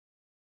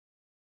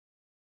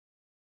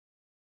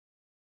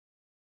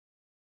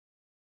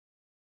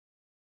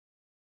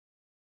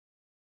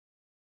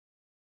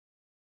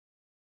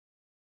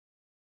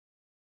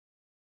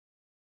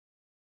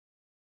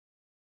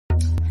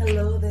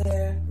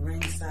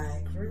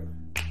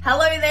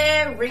Hello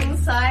there,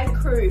 Ringside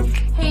Crew.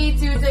 Hey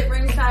dudes at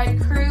Ringside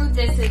Crew,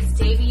 this is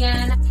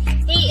Davian.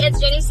 Hey, it's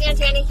Jenny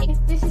Santana.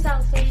 This is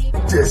Elsie.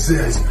 This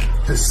is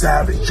the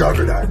Savage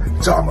Juggernaut,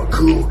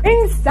 Damaku.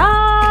 Inside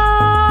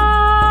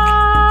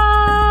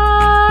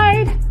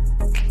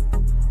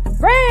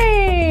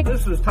Ring!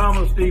 This is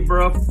Thomas D.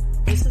 Bruff.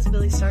 This is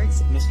Billy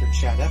Starks. Mr.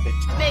 Chad Epic.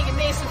 Megan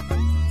Mason.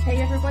 Hey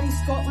everybody,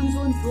 Scotland's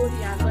own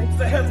Brody Adler.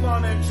 The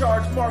headliner in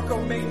charge,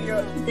 Marco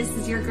Mania. This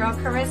is your girl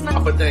Charisma.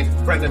 Papa Dink,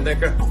 Brendan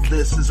Dicker.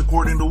 This is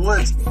According to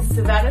Woods.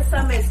 Savannah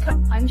Summers.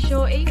 I'm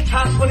Shorty.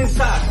 Tasman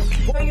inside.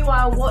 Where you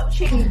are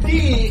watching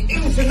The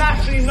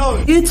internationally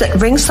known Dudes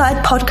at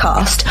Ringside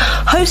podcast,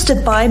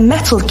 hosted by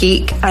Metal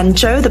Geek and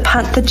Joe the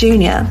Panther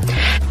Jr.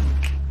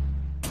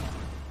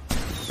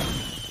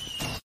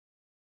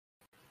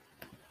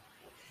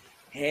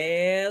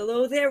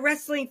 Hello there,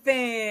 wrestling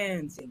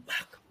fans, and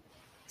welcome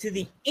to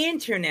the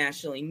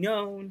internationally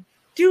known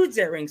Dudes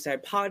at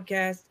Ringside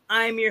podcast.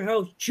 I'm your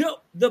host, Joe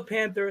the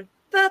Panther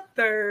the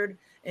Third,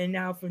 and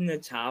now from the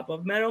top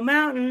of Metal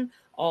Mountain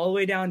all the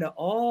way down to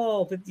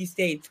all 50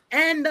 states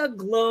and the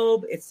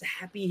globe, it's the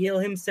Happy Heel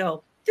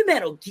himself, the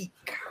Metal Geek.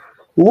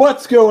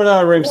 What's going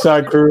on,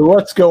 Ringside Crew?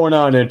 What's going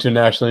on,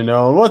 internationally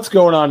known? What's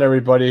going on,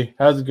 everybody?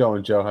 How's it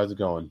going, Joe? How's it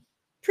going?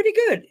 Pretty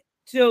good.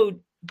 So,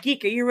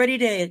 Geek, are you ready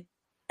to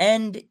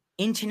end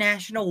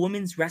International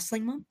Women's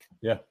Wrestling Month?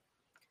 Yeah.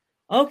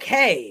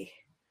 Okay.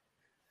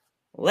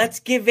 Let's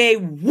give a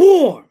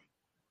warm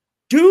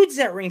Dudes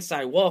at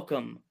Ringside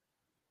welcome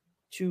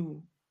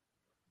to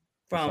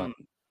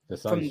the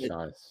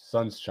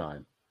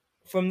sunshine.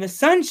 From the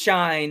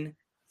sunshine,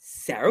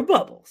 Sarah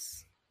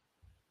Bubbles.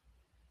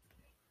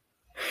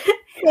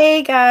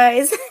 Hey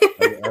guys.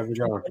 How's it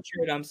going?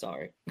 I'm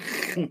sorry.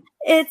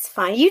 It's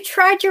fine. You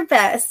tried your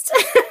best.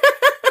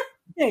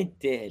 I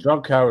did.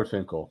 Drunk Howard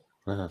Finkel.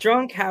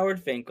 Drunk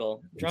Howard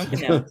Finkel. Drunk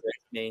announcer.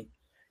 Me.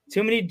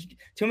 Too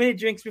many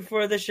drinks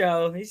before the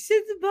show. He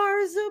said the bar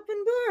is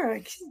open bar. I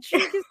can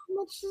drink as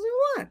much as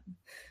I want.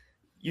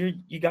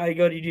 You gotta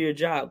go to do your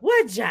job.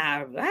 What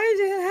job? I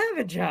didn't have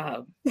a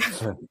job.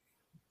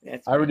 I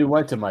already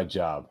went to my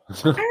job.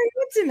 I already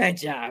went to my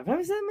job. I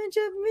was at my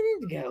job a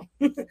minute ago.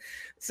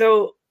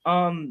 So,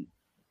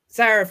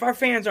 Sarah, if our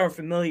fans aren't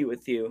familiar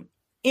with you,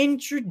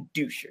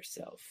 introduce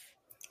yourself.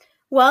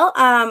 Well,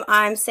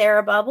 I'm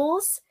Sarah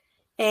Bubbles,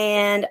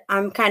 and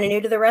I'm kind of new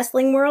to the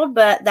wrestling world,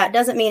 but that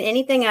doesn't mean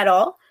anything at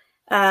all.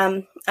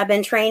 I've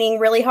been training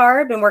really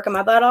hard, been working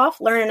my butt off,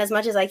 learning as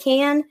much as I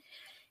can.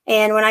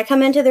 And when I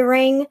come into the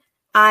ring,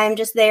 I'm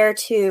just there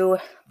to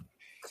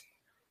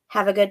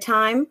have a good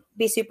time,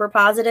 be super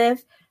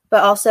positive,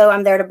 but also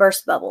I'm there to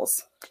burst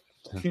bubbles.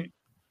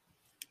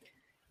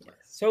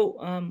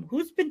 So,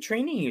 who's been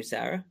training you,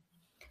 Sarah?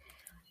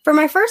 For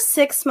my first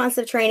 6 months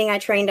of training, I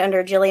trained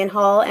under Jillian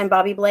Hall and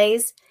Bobby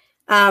Blaze.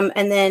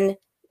 And then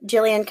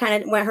Jillian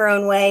kind of went her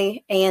own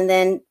way. And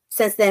then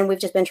since then, we've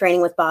just been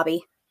training with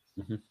Bobby.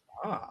 Mm-hmm.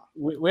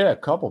 We had a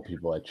couple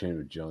people that trained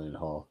with Jillian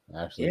Hall,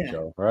 actually,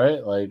 Joe,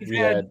 right? Like we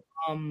had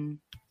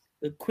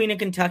the Queen of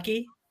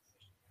Kentucky.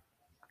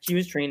 She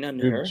was trained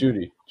under her.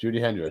 Judy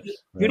Hendricks.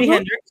 Judy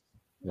Hendricks.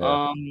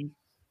 Yeah.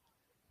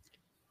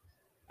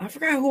 I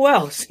forgot who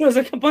else. There was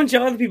like a bunch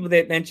of other people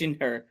that mentioned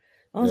her.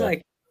 I was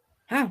like,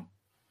 wow,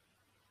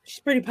 she's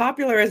pretty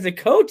popular as a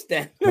coach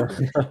then.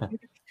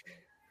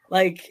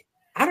 Like,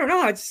 I don't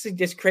know. It's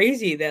just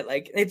crazy that,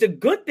 like, it's a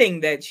good thing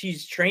that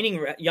she's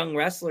training young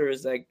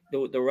wrestlers like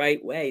the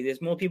right way.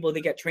 There's more people that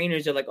get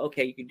trainers that are like,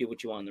 okay, you can do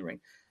what you want in the ring.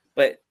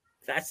 But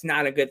that's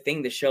not a good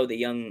thing to show the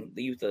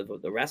youth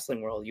of the wrestling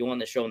world. You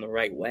want to show them the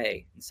right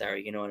way. And Sarah,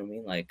 you know what I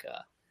mean? Like,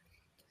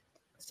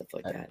 stuff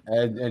like that.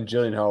 And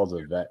Jillian Hall's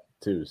a vet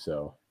too,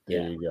 so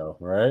there you go,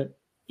 right?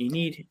 You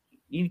need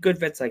good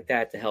vets like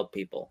that to help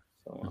people.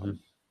 So,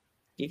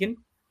 Keegan?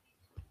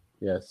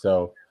 Yeah,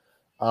 so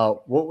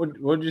what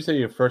would you say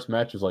your first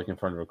match was like in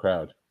front of a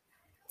crowd?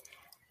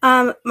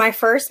 My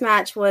first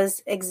match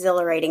was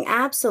exhilarating.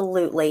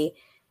 Absolutely.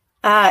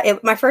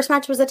 My first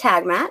match was a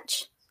tag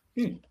match.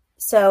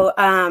 So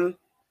I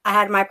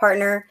had my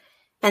partner,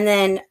 and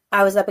then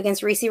I was up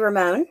against Reese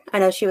Ramon. I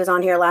know she was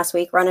on here last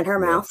week running her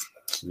mouth.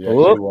 Yeah, she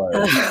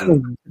was.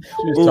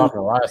 She was talking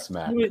a lot of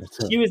smack.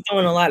 She was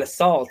doing a lot of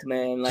salt,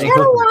 man. Like, she had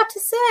a lot to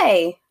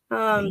say.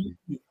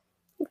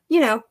 You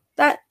know,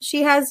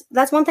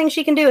 that's one thing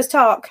she can do is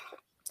talk.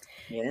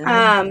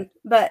 Yeah.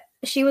 But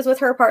she was with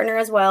her partner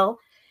as well.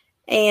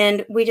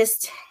 And we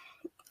just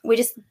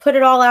put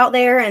it all out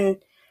there,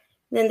 and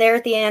then there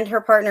at the end,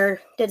 her partner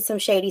did some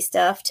shady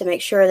stuff to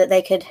make sure that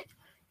they could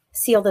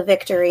seal the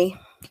victory.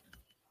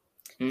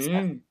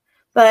 So,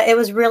 but it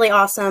was really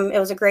awesome. It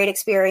was a great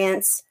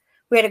experience.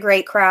 We had a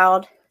great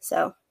crowd.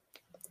 So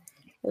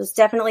it was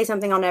definitely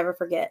something I'll never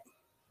forget.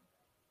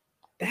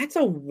 That's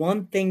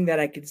one thing that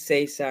I could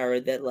say,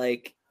 Sarah, that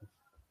like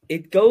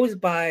it goes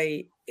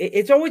by.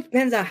 It always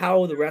depends on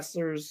how the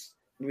wrestlers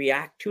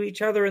react to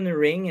each other in the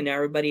ring and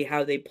everybody,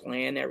 how they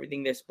plan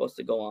everything they're supposed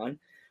to go on.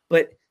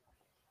 But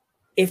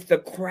if the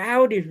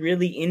crowd is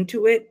really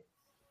into it,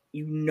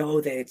 you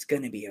know that it's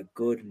going to be a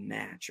good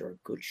match or a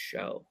good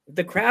show. If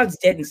the crowd's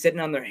dead and sitting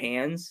on their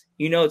hands,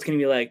 you know it's going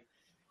to be like,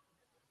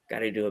 got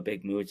to do a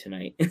big move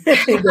tonight.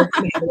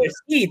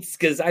 Seats,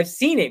 because I've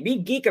seen it. Me,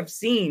 Geek, I've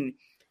seen.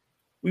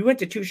 We went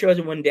to 2 shows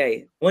in one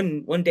day.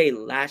 One day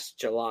last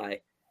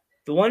July.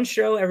 The one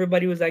show,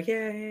 everybody was like,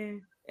 yeah.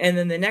 And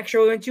then the next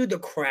show we went to, the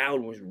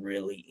crowd was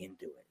really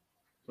into it.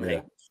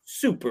 Like,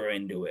 super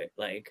into it.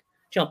 Like,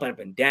 jumping up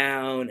and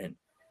down. And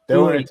they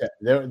were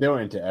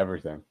into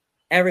everything.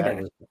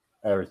 Everything.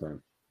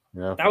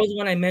 Yeah. That was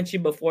one I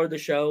mentioned before the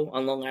show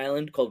on Long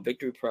Island called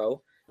Victory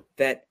Pro,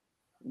 that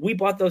we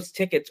bought those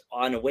tickets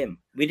on a whim.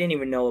 We didn't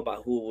even know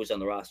about who was on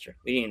the roster.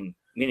 We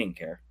didn't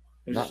care.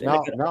 Not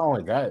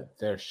only that,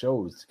 their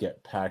shows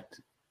get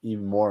packed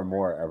even more and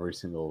more every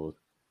single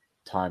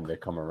time they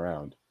come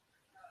around.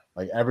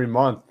 Like every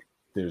month,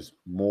 there's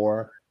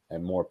more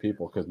and more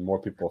people because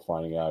more people are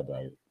finding out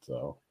about it.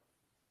 So,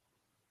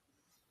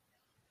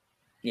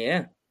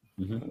 yeah.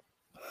 Mm-hmm.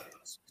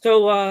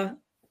 So,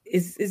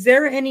 is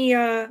there any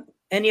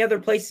other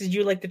places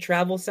you like to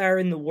travel, Sarah,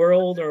 in the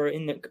world or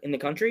in the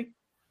country?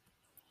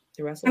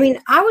 I mean,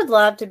 I would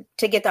love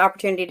to get the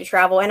opportunity to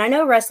travel, and I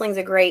know wrestling's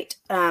a great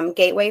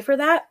gateway for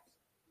that.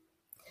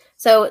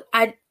 So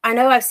I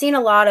know I've seen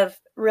a lot of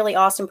really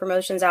awesome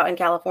promotions out in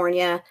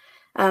California.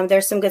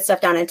 There's some good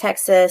stuff down in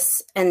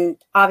Texas, and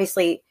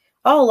obviously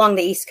all along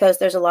the East Coast,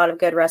 there's a lot of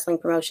good wrestling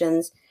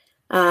promotions.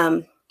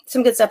 Some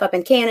good stuff up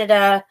in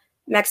Canada,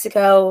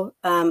 Mexico,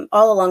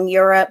 all along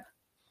Europe.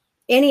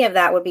 Any of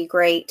that would be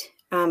great.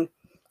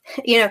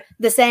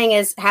 The saying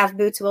is, have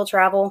boots, will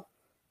travel.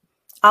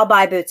 I'll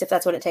buy boots if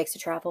that's what it takes to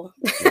travel.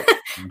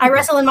 I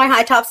wrestle in my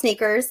high top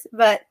sneakers,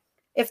 but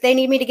if they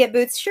need me to get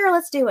boots, sure,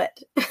 let's do it.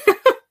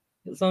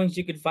 As long as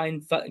you could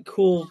find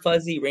cool,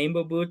 fuzzy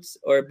rainbow boots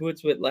or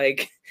boots with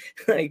like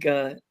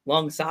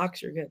long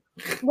socks, you're good.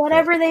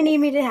 Whatever they need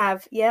me to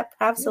have. Yep,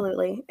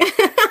 absolutely.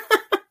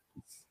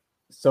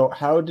 So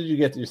how did you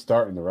get your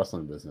start in the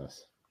wrestling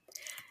business?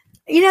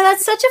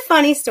 That's such a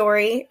funny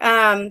story.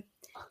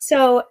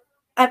 So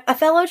a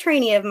fellow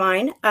trainee of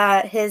mine,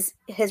 his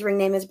ring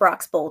name is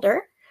Brox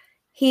Boulder.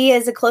 He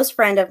is a close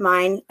friend of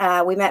mine.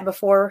 We met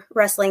before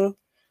wrestling.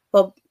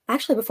 Well,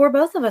 actually, before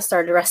both of us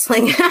started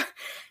wrestling.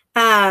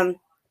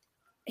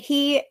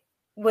 He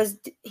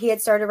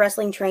had started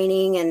wrestling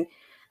training, and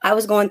I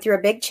was going through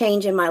a big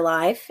change in my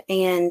life,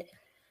 and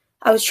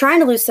I was trying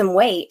to lose some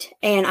weight.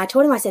 And I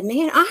told him, I said,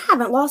 man, I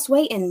haven't lost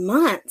weight in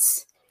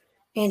months.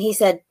 And he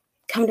said,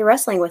 come to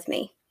wrestling with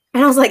me.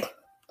 And I was like,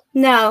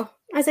 no.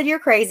 I said, you're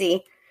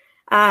crazy.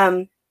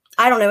 I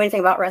don't know anything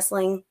about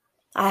wrestling.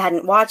 I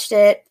hadn't watched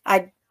it.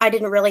 I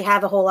didn't really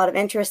have a whole lot of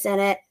interest in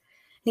it. And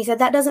he said,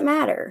 that doesn't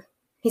matter.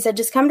 He said,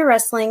 just come to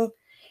wrestling.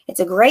 It's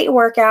a great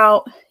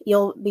workout.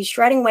 You'll be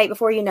shredding weight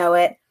before you know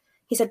it.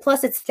 He said,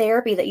 plus it's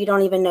therapy that you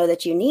don't even know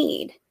that you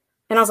need.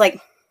 And I was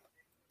like,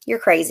 you're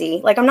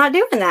crazy. Like, I'm not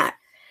doing that.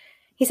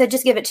 He said,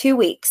 just give it 2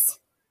 weeks.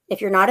 If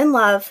you're not in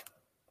love,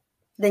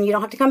 then you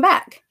don't have to come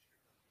back.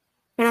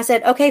 And I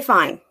said, okay,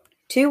 fine.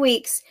 2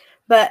 weeks,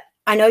 but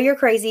I know you're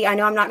crazy. I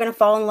know I'm not going to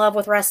fall in love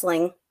with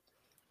wrestling.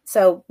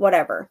 So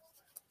whatever.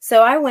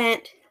 So I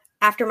went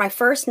after my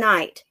first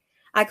night.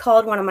 I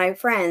called one of my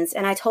friends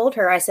and I told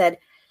her, I said,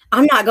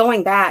 I'm not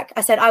going back.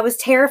 I said, I was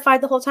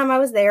terrified the whole time I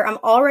was there. I'm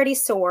already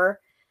sore.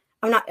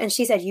 I'm not. And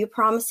she said, you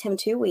promised him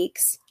 2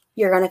 weeks.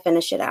 You're going to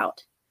finish it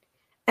out.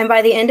 And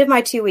by the end of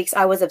my 2 weeks,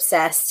 I was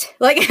obsessed.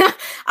 Like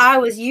I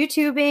was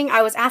YouTubing.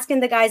 I was asking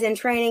the guys in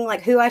training,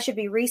 like who I should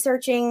be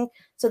researching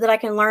so that I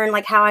can learn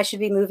like how I should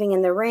be moving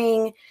in the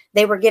ring.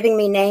 They were giving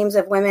me names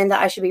of women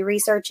that I should be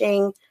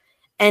researching.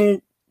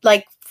 And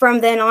like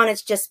from then on,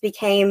 it's just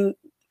became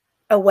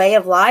a way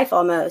of life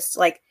almost.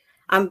 Like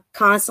I'm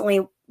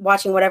constantly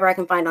watching whatever I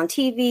can find on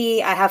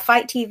TV. I have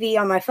Fight TV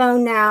on my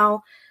phone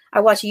now.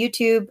 I watch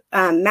YouTube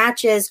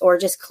matches or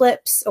just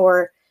clips,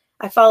 or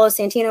I follow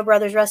Santino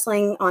Brothers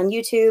Wrestling on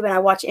YouTube and I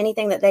watch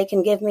anything that they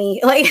can give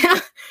me. Like,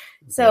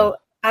 so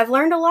I've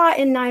learned a lot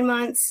in 9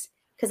 months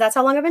because that's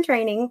how long I've been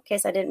training, in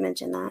case I didn't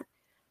mention that.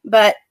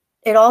 But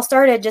it all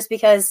started just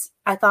because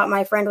I thought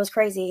my friend was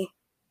crazy.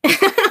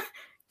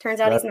 Turns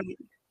out he's not.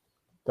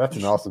 That's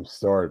an awesome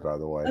story, by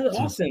the way. That's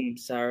awesome,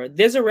 Sarah.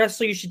 There's a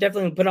wrestler you should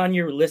definitely put on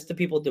your list of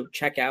people to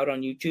check out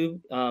on YouTube.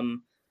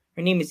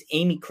 Her name is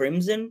Amy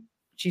Crimson.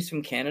 She's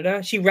from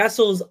Canada. She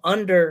wrestles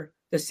under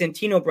the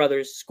Santino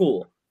Brothers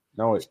school.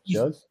 No, it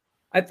does?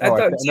 I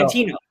thought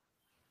Santino.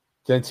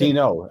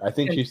 Santino. I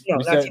think she's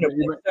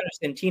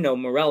Santino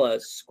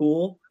Morella's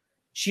school.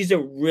 She's a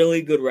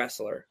really good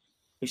wrestler.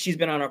 She's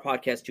been on our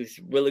podcast too.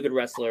 She's a really good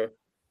wrestler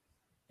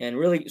and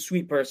really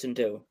sweet person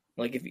too.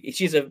 Like if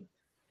she's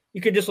you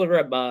could just look her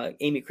up,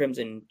 Amy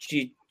Crimson.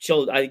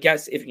 She'll, I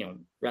guess, if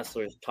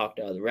wrestlers talk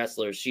to other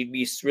wrestlers, she'd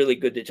be really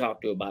good to talk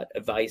to about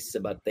advice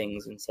about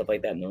things and stuff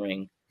like that in the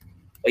ring.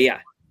 But yeah,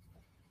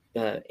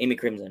 Amy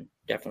Crimson,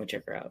 definitely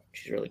check her out.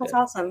 She's really good. That's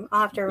awesome.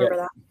 I'll have to remember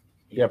that.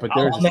 Yeah, but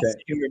I'll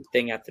message you your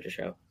thing after the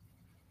show.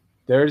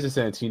 There is a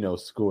Santino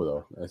school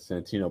though, a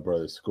Santino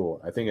Brothers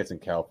school. I think it's in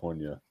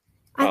California.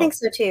 I think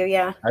so too.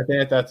 Yeah. I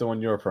think that's the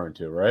one you're referring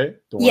to, right?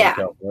 The one Yeah.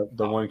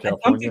 the one in I'm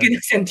California. thinking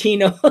of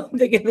Santino. I'm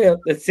thinking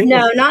of the single.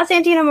 No, not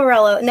Santino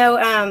Morello.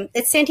 No,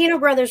 it's Santino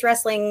Brothers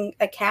Wrestling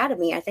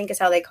Academy, I think is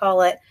how they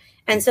call it.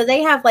 And so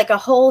they have like a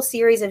whole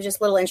series of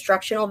just little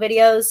instructional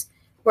videos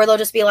where they'll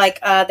just be like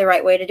the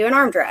right way to do an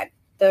arm drag,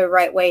 the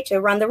right way to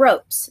run the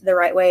ropes, the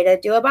right way to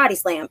do a body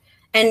slam.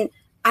 And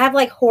I have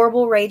like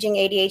horrible raging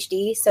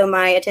ADHD, so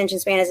my attention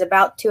span is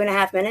about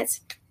 2.5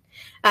 minutes.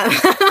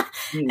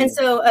 And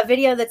so a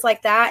video that's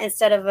like that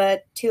instead of a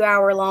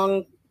 2-hour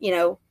long,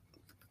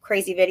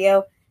 crazy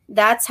video,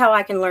 that's how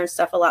I can learn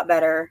stuff a lot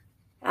better.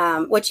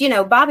 Which,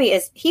 Bobby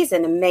he's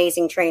an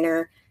amazing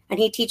trainer and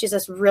he teaches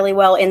us really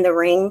well in the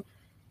ring.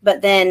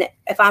 But then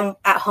if I'm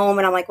at home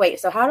and I'm like, wait,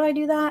 so how do I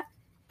do that?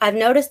 I've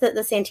noticed that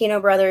the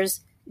Santino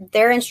brothers,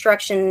 their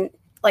instruction,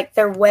 like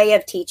their way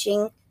of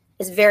teaching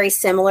is very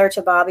similar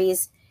to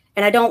Bobby's.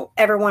 And I don't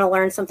ever want to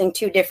learn something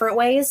 2 different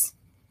ways.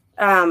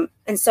 And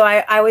so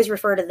I always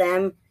refer to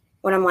them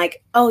when I'm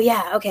like, oh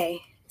yeah, okay.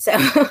 So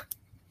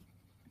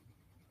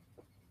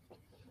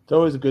it's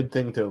always a good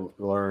thing to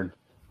learn,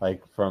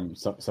 like from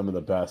some of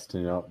the best,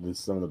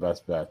 some of the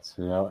best bets,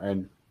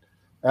 and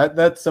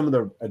that's some of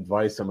the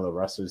advice some of the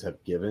wrestlers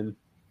have given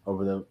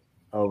over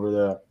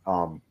the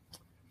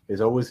is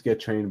always get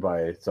trained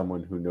by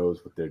someone who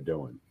knows what they're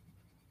doing.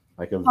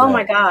 Like a vet. Oh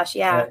my gosh,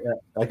 yeah.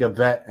 Like a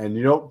vet, and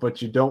you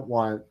don't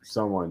want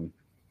someone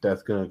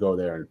that's going to go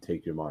there and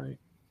take your money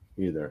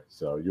either.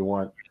 So you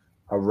want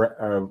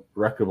a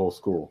reputable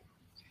school.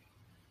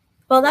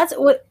 Well, that's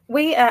what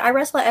I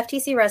wrestle at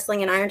FTC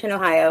Wrestling in Ironton,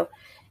 Ohio,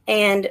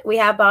 and we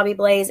have Bobby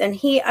Blaze, and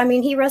he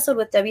wrestled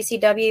with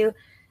WCW.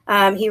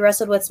 He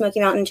wrestled with Smoky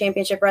Mountain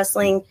Championship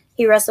Wrestling.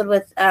 He wrestled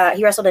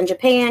in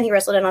Japan. He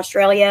wrestled in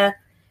Australia.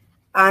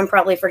 I'm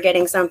probably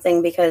forgetting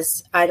something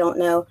because I don't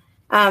know.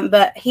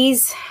 But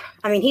he's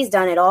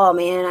done it all,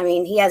 man.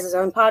 He has his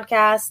own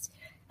podcast,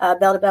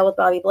 Bell to Bell with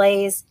Bobby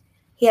Blaze.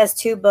 He has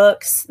 2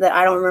 books that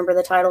I don't remember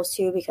the titles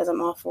to because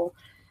I'm awful.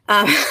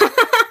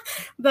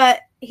 But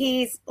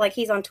he's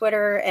on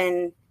Twitter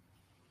and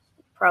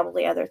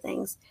probably other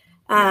things.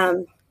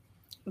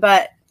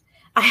 But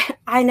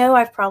I know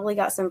I've probably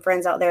got some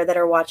friends out there that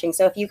are watching.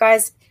 So if you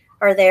guys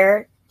are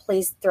there,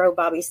 please throw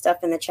Bobby's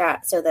stuff in the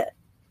chat so that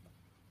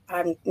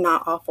I'm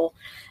not awful.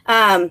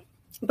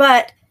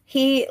 But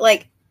he's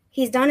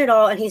done it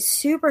all and he's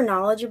super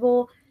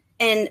knowledgeable.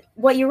 And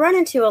what you run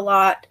into a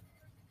lot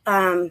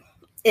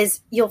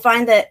is you'll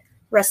find that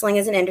wrestling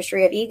is an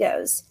industry of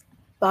egos.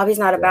 Bobby's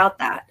not about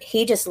that.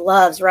 He just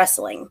loves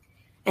wrestling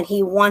and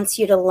he wants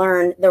you to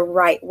learn the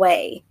right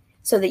way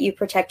so that you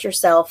protect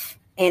yourself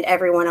and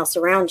everyone else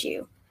around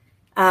you.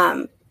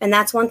 And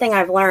that's one thing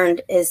I've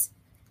learned is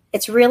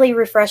it's really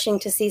refreshing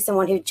to see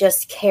someone who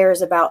just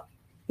cares about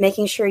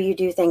making sure you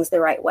do things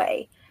the right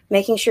way,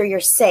 making sure you're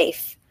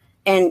safe,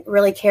 and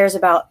really cares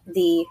about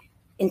the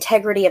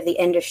integrity of the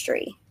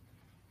industry.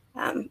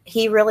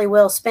 He really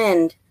will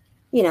spend,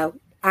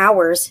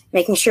 hours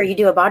making sure you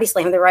do a body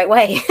slam the right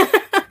way.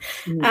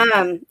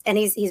 And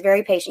he's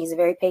very patient. He's a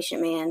very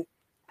patient man.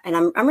 And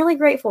I'm really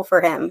grateful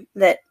for him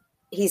that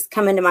he's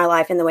come into my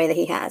life in the way that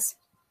he has.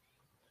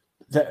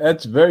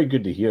 That's very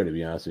good to hear, to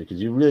be honest with you,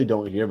 because you really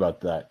don't hear about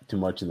that too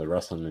much in the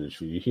wrestling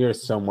industry. You hear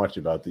so much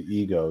about the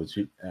egos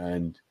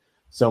and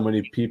so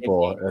many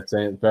people that's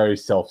very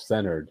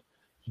self-centered.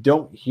 You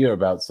don't hear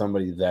about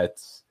somebody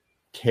that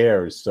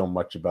cares so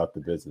much about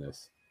the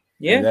business.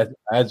 Yeah, and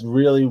that's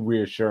really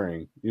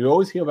reassuring. You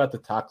always hear about the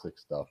toxic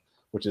stuff,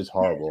 which is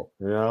horrible.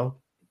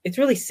 It's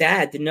really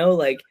sad to know,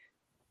 like,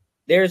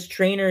 there's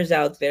trainers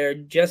out there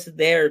just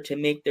there to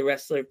make the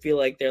wrestler feel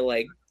like they're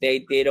like they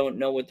don't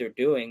know what they're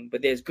doing.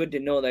 But it's good to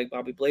know like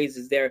Bobby Blaze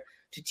is there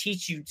to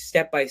teach you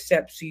step by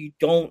step so you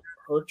don't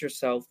hurt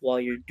yourself while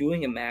you're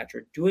doing a match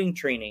or doing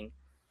training.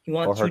 He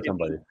wants you to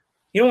somebody.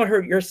 You don't want to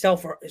hurt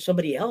yourself or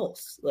somebody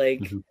else.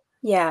 Like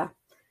Yeah.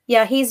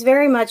 He's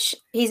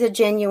a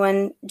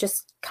genuine,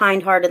 just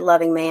kind-hearted,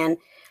 loving man.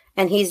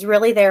 And he's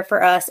really there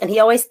for us. And he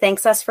always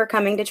thanks us for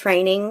coming to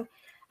training.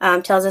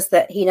 Tells us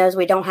that he knows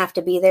we don't have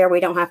to be there. We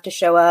don't have to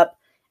show up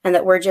and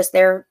that we're just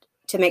there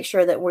to make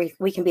sure that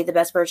we can be the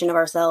best version of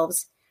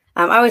ourselves.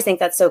 I always think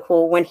that's so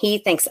cool. When he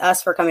thanks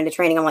us for coming to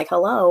training, I'm like,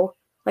 hello,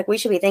 like we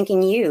should be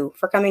thanking you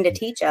for coming to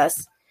teach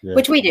us,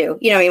 which we do.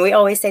 We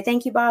always say,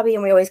 thank you, Bobby.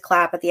 And we always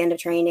clap at the end of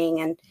training.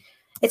 And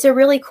it's a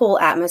really cool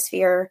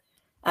atmosphere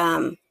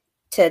in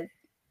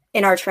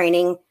our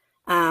training.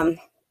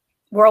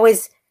 We're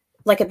always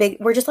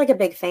we're just like a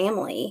big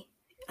family.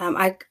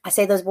 I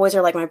say those boys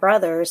are like my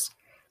brothers.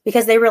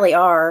 Because they really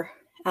are,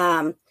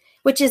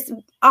 which is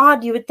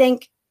odd. You would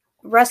think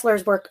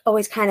wrestlers were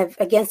always kind of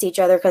against each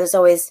other because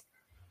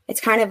it's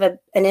kind of an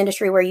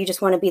industry where you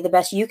just want to be the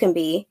best you can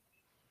be.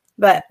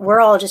 But we're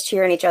all just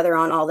cheering each other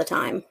on all the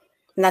time.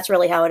 And that's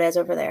really how it is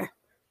over there.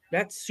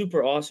 That's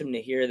super awesome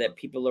to hear that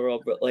people are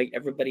all like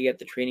everybody at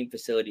the training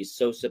facility is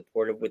so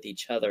supportive with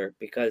each other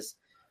because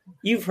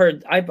you've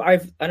heard, I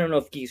don't know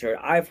if Geek's heard,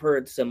 I've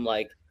heard some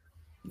like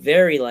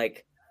very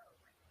like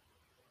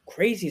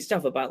crazy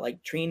stuff about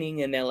like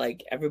training, and that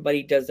like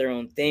everybody does their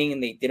own thing,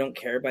 and they don't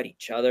care about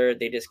each other.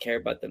 They just care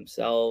about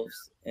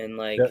themselves, and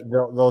like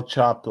they'll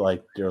chop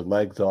like their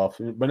legs off,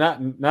 but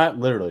not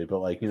literally, but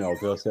like, you know,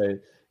 they'll say,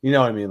 you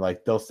know what I mean?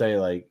 Like they'll say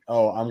like,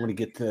 oh, I'm going to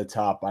get to the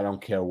top. I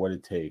don't care what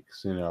it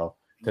takes, you know,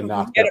 to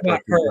knock Forget that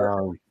about person her.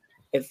 down.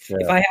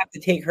 If I have to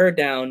take her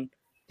down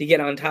to get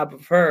on top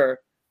of her,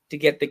 to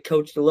get the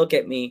coach to look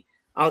at me,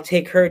 I'll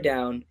take her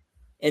down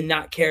and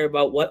not care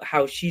about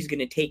how she's going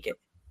to take it.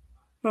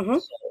 Mm-hmm.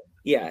 So,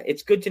 yeah,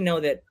 it's good to know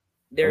that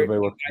Everybody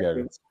works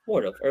together.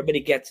 Supportive. Everybody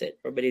gets it.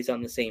 Everybody's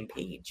on the same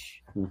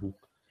page. Mm-hmm.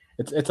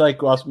 It's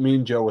like us, me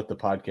and Joe with the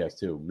podcast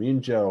too. Me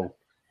and Joe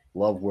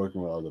love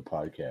working with other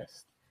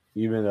podcasts,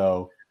 even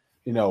though,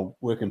 you know,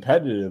 we're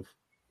competitive.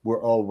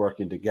 We're all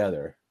working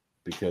together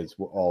because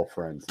we're all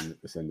friends in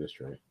this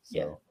industry.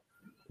 So,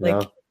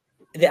 yeah.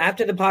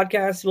 After the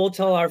podcast, we'll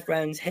tell our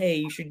friends, hey,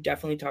 you should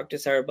definitely talk to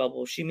Sarah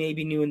Bubble. She may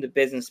be new in the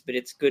business, but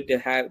it's good to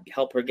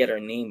help her get her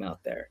name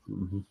out there.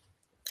 Mm-hmm.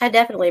 I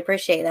definitely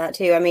appreciate that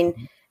too. I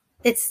mean,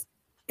 it's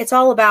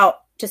all about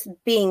just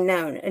being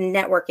known and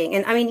networking.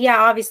 And I mean, yeah,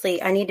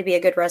 obviously I need to be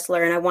a good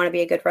wrestler and I want to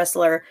be a good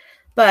wrestler,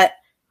 but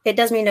it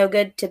does me no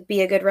good to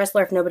be a good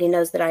wrestler if nobody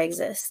knows that I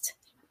exist.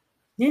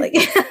 Yeah. Like,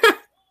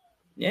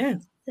 yeah.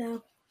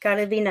 So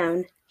gotta be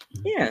known.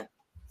 Yeah.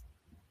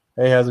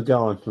 Hey, how's it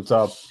going? What's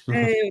up?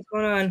 Hey, what's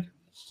going on?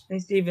 Hey,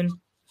 Steven.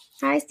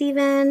 Hi,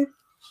 Steven.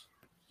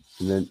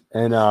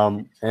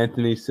 And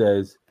Anthony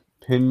says,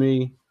 pin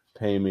me,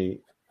 pay me,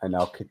 and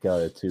I'll kick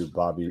out it to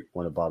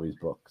one of Bobby's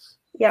books.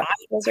 Yeah,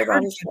 those are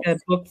Bobby's books. That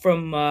book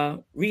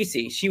from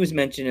Reese. She was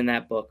mentioned in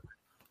that book.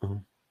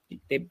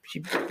 Mm-hmm.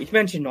 She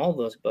mentioned all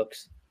those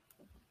books.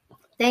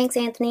 Thanks,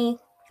 Anthony.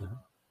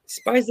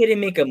 Surprised they didn't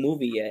make a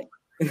movie yet.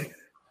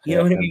 You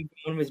know what I mean?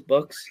 One of his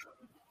books.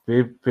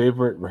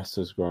 Favorite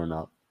wrestlers growing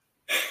up?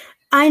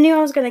 I knew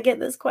I was going to get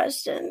this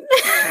question.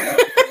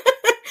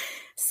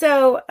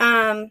 So,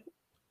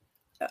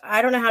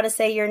 I don't know how to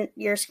say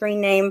your screen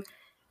name.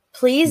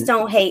 Please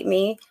don't hate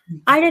me.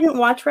 I didn't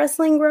watch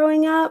wrestling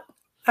growing up.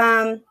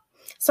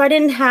 So I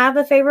didn't have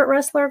a favorite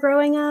wrestler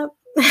growing up.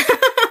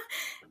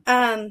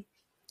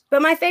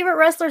 But my favorite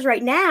wrestlers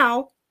right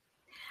now,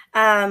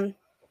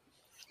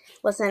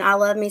 listen, I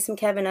love me some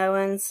Kevin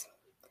Owens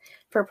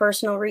for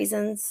personal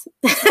reasons.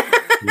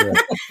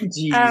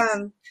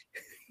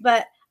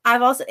 But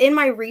I've also, in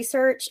my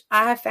research,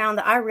 I have found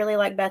that I really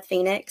like Beth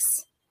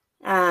Phoenix.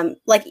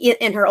 Like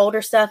in her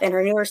older stuff and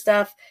her newer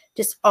stuff,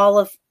 just all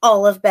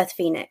of Beth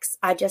Phoenix.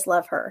 I just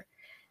love her.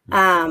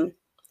 And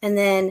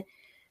then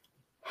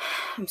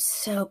I'm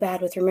so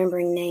bad with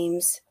remembering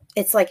names.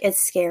 It's it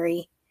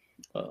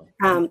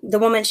The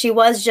woman, she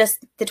was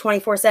just the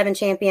 24/7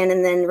 champion,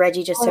 and then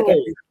Reggie just took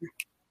it.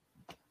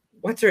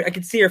 What's her? I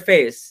can see her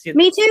face.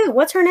 Me too.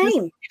 What's her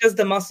name? She does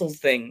the muscles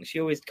thing. She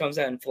always comes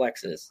out and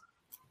flexes.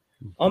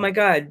 Oh my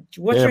God.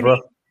 What's Dana her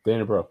Brooke. name?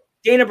 Dana Brooke.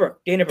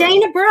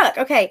 Dana Brooke.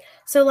 Okay.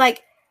 So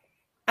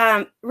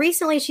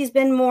recently she's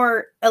been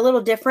a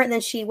little different than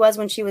she was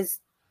when she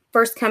was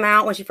first come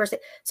out, when she first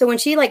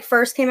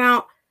first came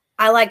out,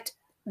 I liked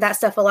that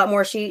stuff a lot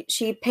more.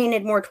 She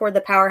painted more toward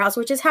the powerhouse,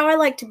 which is how I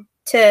like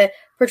to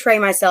portray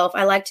myself.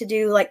 I like to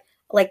do I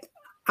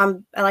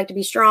like to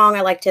be strong.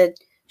 I like to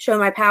show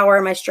my power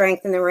and my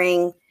strength in the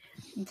ring.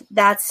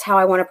 That's how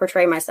I want to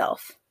portray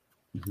myself.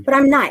 Mm-hmm. But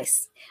I'm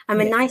nice. I'm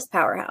a nice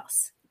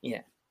powerhouse.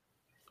 Yeah.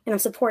 And I'm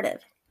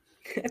supportive.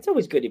 It's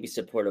always good to be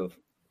supportive.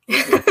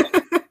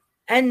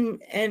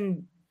 and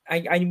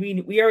I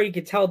mean, we already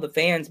could tell the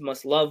fans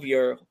must love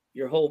your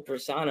whole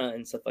persona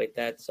and stuff like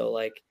that. So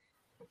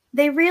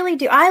they really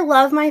do. I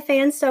love my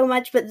fans so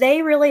much, but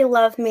they really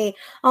love me.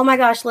 Oh my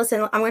gosh,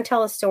 listen, I'm going to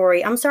tell a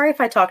story. I'm sorry if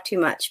I talk too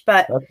much,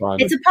 but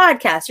it's a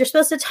podcast. You're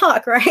supposed to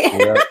talk, right?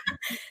 Yeah.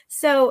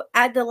 So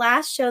at the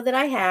last show that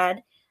I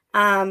had,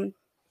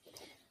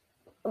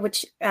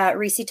 which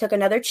Reese took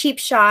another cheap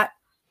shot,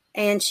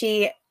 and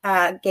she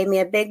gave me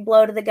a big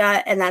blow to the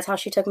gut, and that's how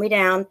she took me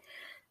down.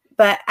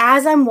 But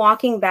as I'm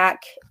walking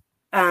back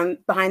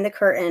behind the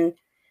curtain,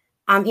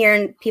 I'm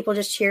hearing people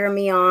just cheering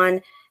me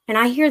on. And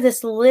I hear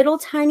this little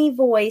tiny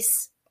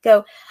voice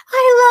go,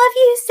 I love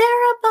you,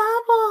 Sarah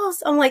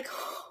Bubbles. I'm like,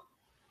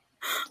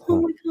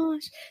 oh my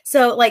gosh.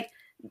 So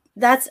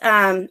that's,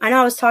 I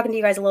know I was talking to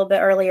you guys a little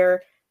bit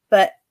earlier,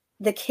 but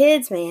the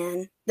kids,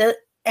 man,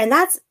 and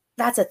that's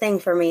a thing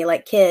for me,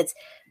 kids,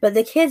 but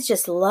the kids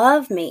just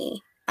love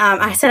me.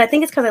 I said, I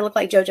think it's because I look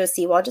like JoJo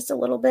Siwa just a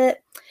little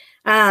bit.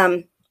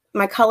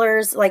 My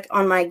colors,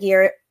 on my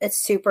gear, it's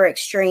super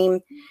extreme.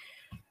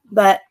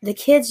 But the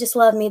kids just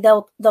love me.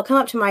 They'll come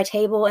up to my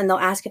table and they'll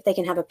ask if they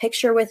can have a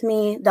picture with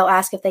me. They'll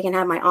ask if they can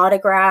have my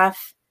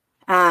autograph.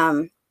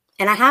 And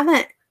I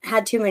haven't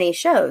had too many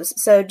shows.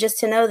 So just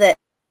to know that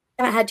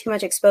I haven't had too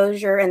much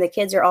exposure and the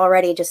kids are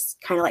already just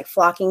kind of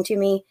flocking to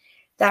me,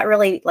 that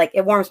really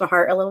it warms my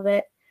heart a little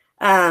bit.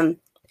 And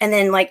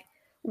then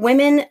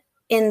women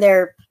in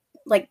their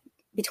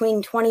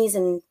between 20s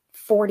and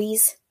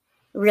 40s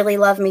really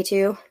love me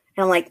too.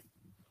 And I'm like,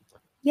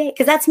 yay,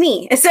 because that's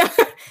me.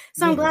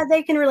 So I'm glad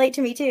they can relate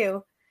to me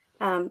too.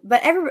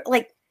 But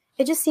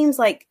it just seems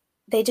like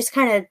they just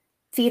kind of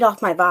feed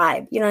off my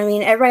vibe. You know what I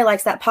mean? Everybody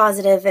likes that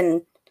positive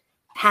and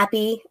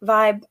happy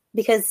vibe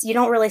because you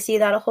don't really see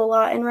that a whole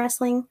lot in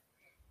wrestling.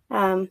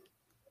 So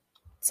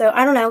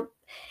I don't know.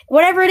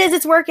 Whatever it is,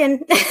 it's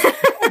working.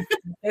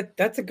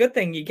 That's a good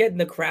thing. You get in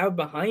the crowd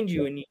behind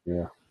you, and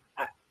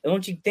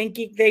don't you think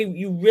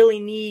you really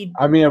need?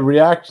 I mean, a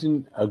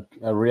reaction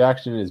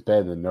is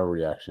better than no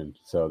reaction.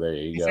 So there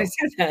you go. I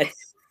said that.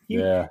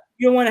 You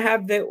don't want to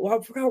have the. Well,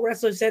 I forgot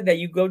wrestler said that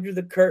you go through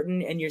the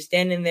curtain and you're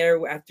standing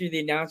there after the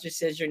announcer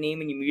says your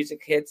name and your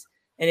music hits,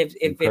 and if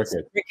it's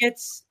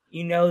crickets,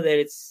 you know that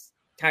it's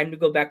time to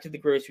go back to the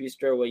grocery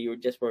store where you were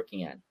just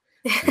working at.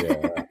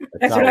 Yeah,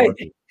 that's what I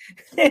think.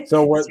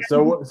 So what?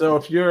 So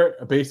if you're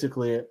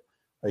basically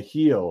a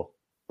heel,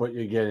 but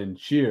you're getting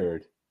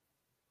cheered,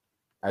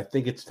 I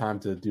think it's time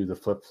to do the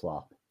flip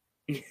flop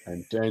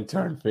and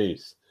turn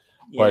face.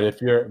 Yeah. But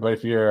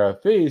if you're a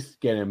face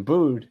getting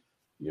booed,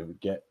 you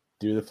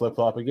do the flip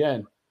flop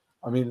again.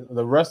 I mean,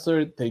 the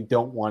wrestler, they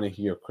don't want to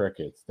hear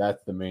crickets.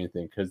 That's the main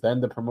thing, because then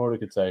the promoter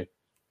could say,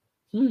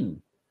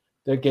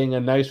 they're getting a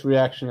nice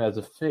reaction as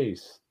a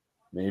face.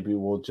 Maybe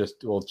we'll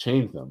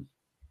change them.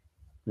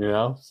 You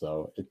know,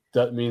 so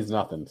that means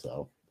nothing.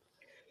 So,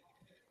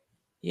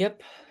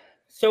 yep.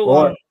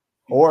 So,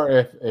 or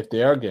if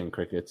they are getting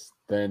crickets,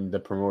 then the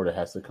promoter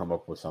has to come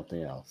up with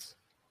something else.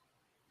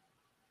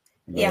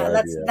 Yeah,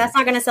 that's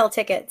not going to sell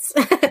tickets.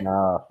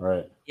 Nah,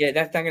 right. Yeah,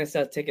 that's not going to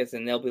sell tickets,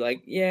 and they'll be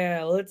like,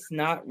 "Yeah, let's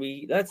not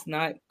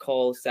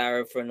call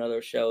Sarah for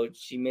another show.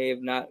 She may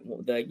have not,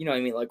 you know what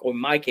I mean? Like, or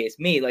in my case,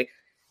 me, like,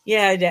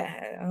 yeah,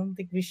 I don't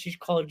think we should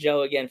call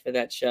Joe again for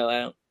that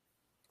show.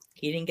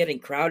 He didn't get any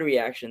crowd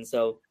reaction,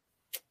 so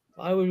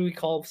why would we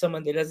call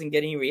someone that doesn't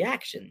get any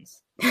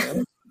reactions?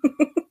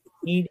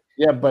 You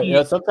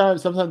know?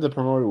 Sometimes the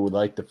promoter would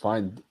like to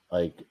find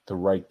like the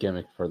right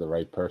gimmick for the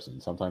right person.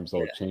 Sometimes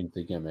they'll change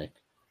the gimmick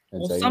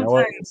and say, you know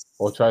what,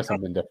 we'll try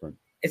something different.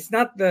 It's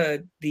not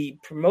the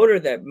promoter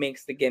that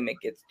makes the gimmick;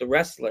 it's the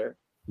wrestler.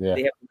 Yeah,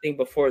 they have the thing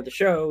before the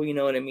show. You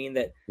know what I mean?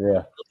 That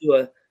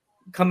do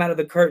come out of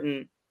the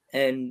curtain.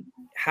 And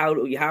how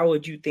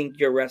would you think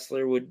your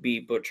wrestler would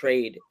be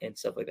portrayed and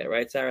stuff like that,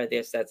 right, Sarah? I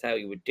guess that's how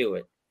you would do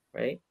it,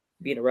 right?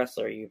 Being a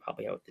wrestler, you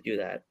probably have to do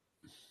that.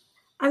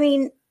 I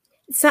mean,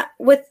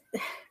 with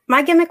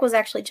my gimmick was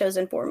actually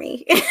chosen for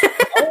me.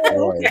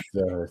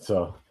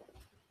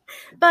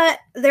 But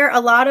there are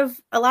a lot of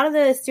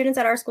the students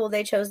at our school,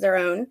 they chose their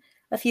own.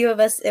 A few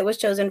of us, it was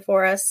chosen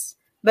for us,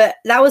 but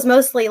that was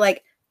mostly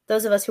like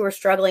those of us who were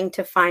struggling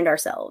to find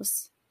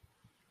ourselves.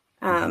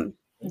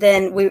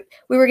 Then we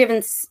were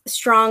given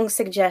strong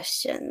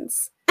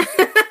suggestions,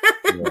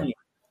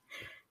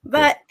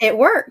 but it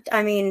worked.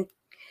 I mean,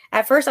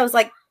 at first I was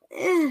like,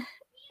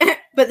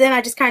 but then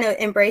I just kind of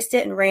embraced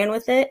it and ran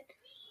with it.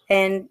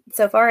 And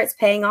so far it's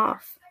paying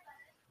off.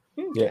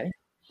 Okay.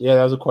 Yeah.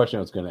 That was a question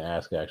I was going to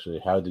ask, actually.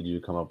 How did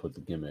you come up with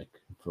the gimmick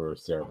for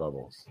Sarah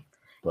Bubbles?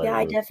 But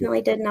I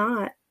definitely did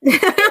not.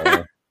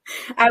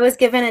 I was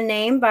given a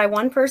name by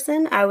one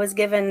person. I was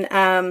given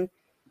kind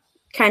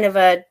of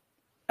a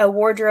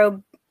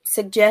wardrobe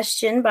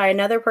suggestion by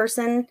another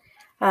person,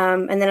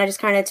 and then I just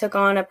kind of took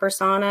on a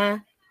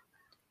persona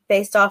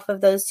based off of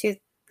those two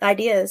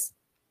ideas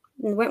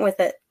and went with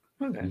it.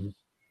 Okay.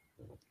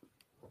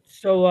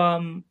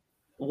 So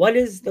what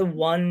is the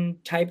one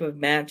type of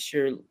match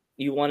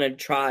you want to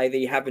try that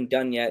you haven't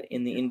done yet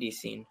in the indie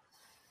scene?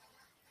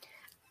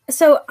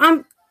 So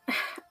I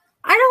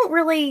don't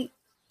really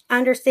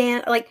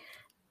understand, like,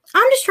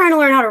 I'm just trying to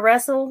learn how to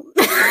wrestle.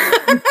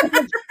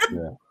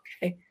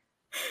 Okay.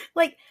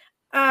 Like,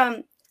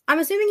 I'm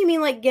assuming you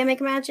mean like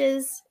gimmick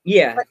matches.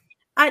 Yeah. But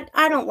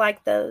I don't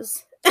like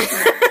those. They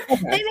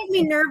make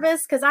me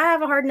nervous because I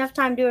have a hard enough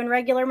time doing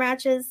regular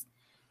matches.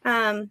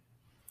 So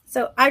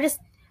I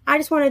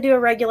just want to do a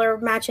regular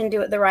match and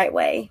do it the right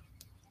way.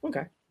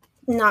 Okay.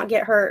 Not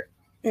get hurt,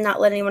 not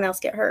let anyone else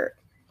get hurt,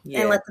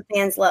 and let the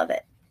fans love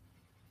it.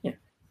 Yeah.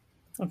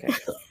 Okay.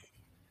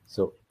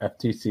 So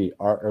FTC,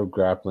 Art of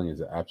Grappling, is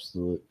an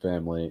absolute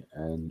family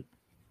and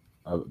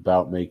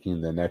about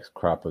making the next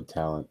crop of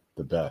talent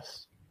the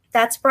best.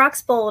 That's Brock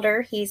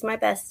Boulder. He's my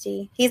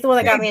bestie. He's the one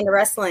that got me into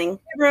wrestling.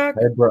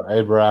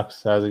 Hey, Brock.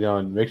 How's it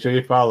going? Make sure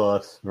you follow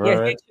us.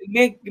 Right?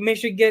 Make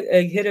sure you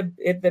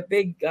hit the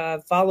big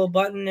follow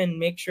button, and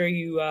make sure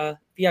you if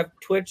you have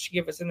Twitch,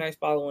 give us a nice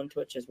follow on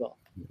Twitch as well.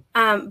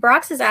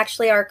 Brox is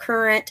actually our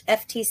current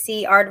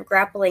FTC Art of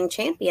Grappling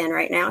champion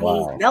right now.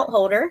 Wow. He's belt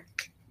holder.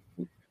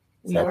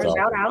 That's awesome.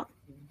 Shout out.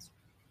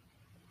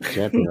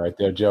 Champion right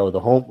there, Joe.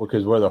 The home,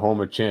 because we're the home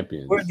of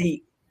champions. We're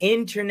the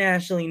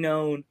internationally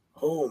known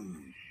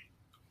home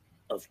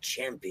of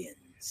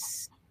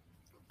champions.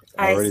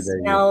 I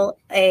smell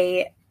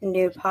a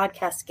new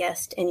podcast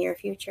guest in your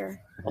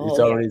future. It's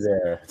already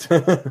there.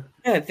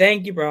 Yeah,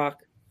 thank you, Brock.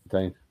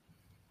 Thanks.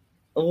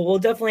 We'll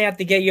definitely have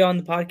to get you on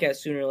the podcast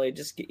sooner or later.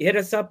 Just hit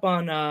us up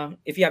on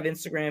if you have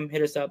Instagram,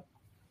 hit us up.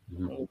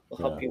 We'll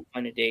help you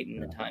find a date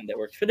and a time that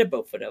works for the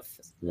both of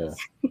us. Yeah.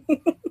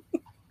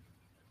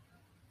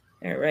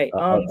 All right.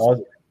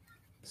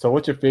 So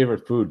what's your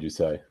favorite food, you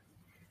say?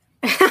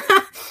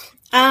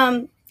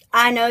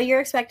 I know you're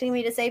expecting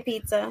me to say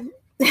pizza,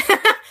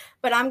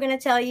 but I'm going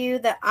to tell you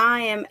that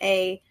I am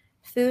a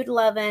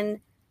food-loving,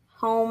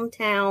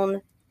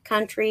 hometown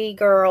country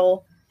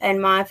girl,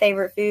 and my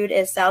favorite food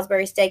is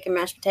Salisbury steak and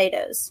mashed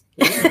potatoes.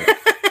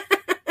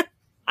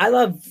 I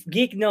love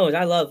Geek knows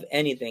I love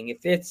anything.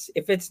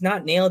 If it's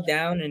not nailed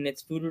down and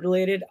it's food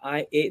related,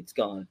 it's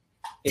gone.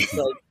 It's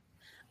like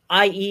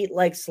I eat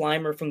like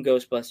Slimer from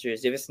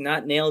Ghostbusters. If it's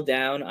not nailed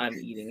down, I'm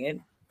eating it,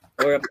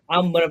 or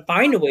I'm gonna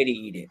find a way to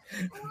eat it.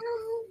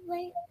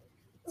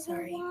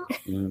 Sorry,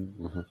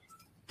 Mm-hmm.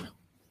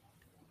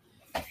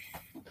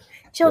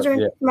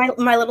 children,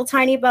 my little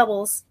tiny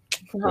bubbles.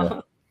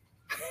 Yeah.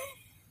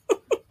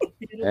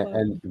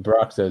 and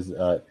Brock says,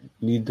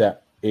 "Need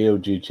that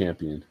AOG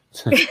champion."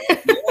 Yes,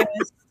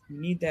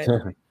 need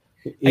that.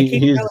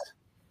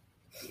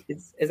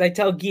 As I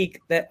tell Geek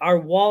that our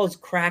wall is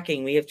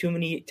cracking. We have too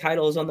many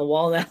titles on the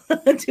wall now.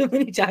 Too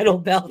many title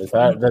belts.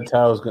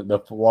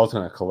 The wall's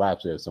gonna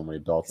collapse. There's so many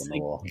belts on the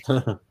wall.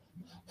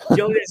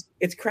 Joe,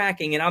 it's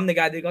cracking, and I'm the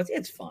guy that goes,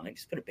 "It's fine.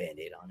 Just put a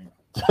Band-Aid on it."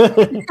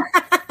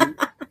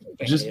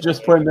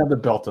 just put another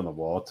belt on the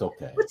wall. It's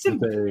okay. Put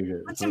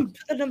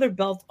another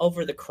belt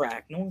over the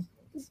crack. No,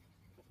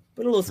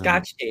 put a little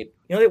Scotch tape.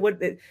 You know what?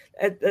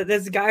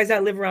 There's guys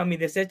that live around me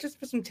that said, "Just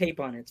put some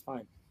tape on it. It's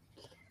fine."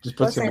 Just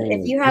put Listen,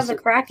 if you have a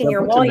crack in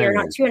your wall, you're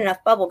not chewing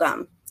enough bubble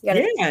gum.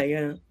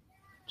 Yeah.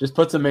 Just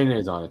put some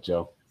mayonnaise on it,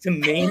 Joe.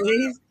 Some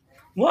mayonnaise?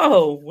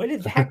 Whoa, where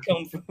did that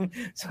come from?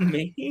 Some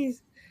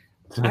mayonnaise?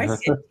 I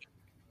said,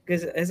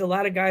 because there's a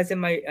lot of guys in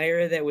my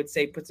area that would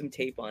say put some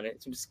tape on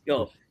it.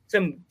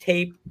 Some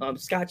tape,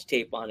 Scotch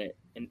tape on it,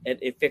 and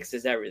it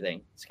fixes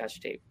everything.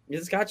 Scotch tape.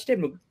 Is it Scotch tape?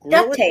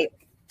 Duct tape.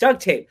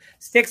 Duct tape.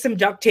 Stick some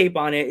duct tape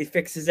on it. It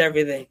fixes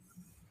everything.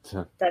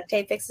 Duct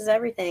tape fixes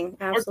everything.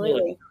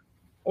 Absolutely.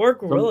 Or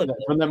Gorilla.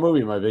 From that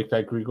movie, My Big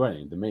Fat Greek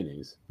Wedding, the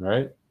mayonnaise,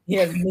 right?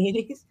 Yeah, the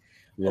mayonnaise.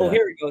 Yeah. Oh,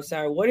 here we go,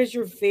 Sarah. What is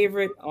your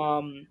favorite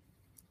 90s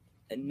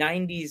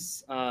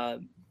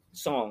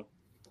song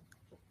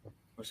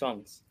or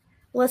songs?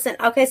 Listen,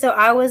 okay, so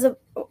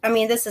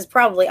this is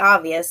probably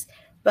obvious,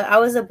 but I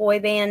was a boy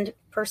band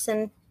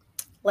person.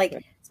 So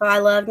I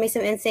loved me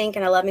some NSYNC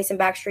and I love me some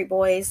Backstreet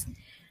Boys.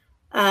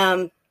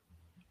 And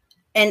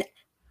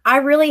I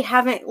really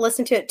haven't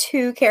listened to it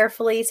too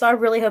carefully, so I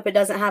really hope it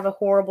doesn't have a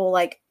horrible,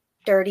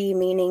 dirty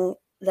meaning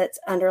that's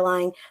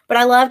underlying. But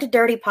I loved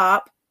Dirty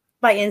Pop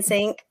by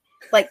NSYNC.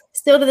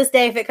 Still to this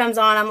day, if it comes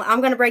on,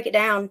 I'm going to break it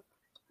down,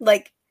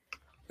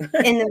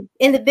 in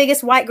the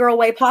biggest white girl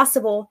way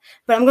possible.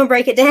 But I'm going to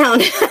break it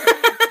down.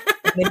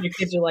 And then your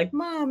kids are like,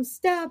 "Mom,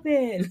 stop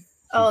it!"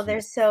 Oh, they're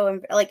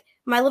so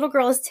my little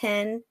girl is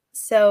 10,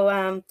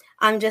 so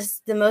I'm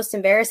just the most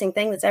embarrassing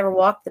thing that's ever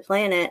walked the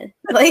planet.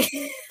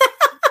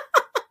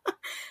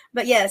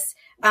 But yes,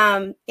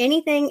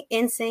 anything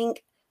NSYNC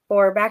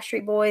or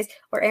Backstreet Boys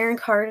or Aaron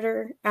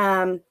Carter.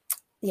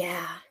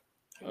 Yeah.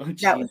 Oh,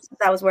 that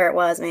was where it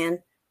was,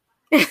 man.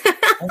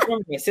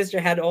 My sister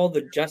had all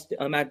the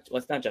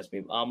what's not just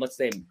me. What's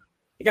the name?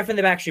 The guy from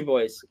the Backstreet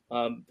Boys,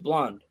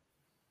 blonde.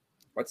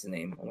 What's the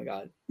name? Oh my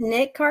God.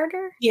 Nick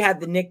Carter? He had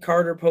the Nick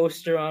Carter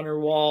poster on her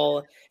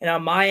wall. And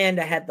on my end,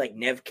 I had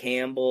Nev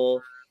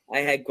Campbell. I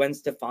had Gwen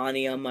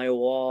Stefani on my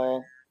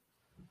wall.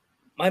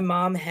 My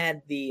mom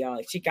had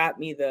she got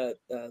me the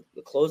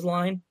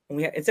clothesline.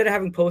 And instead of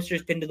having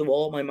posters pinned to the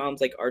wall, my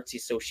mom's artsy.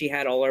 So she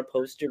had all our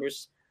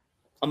posters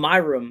on my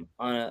room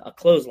on a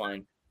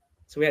clothesline.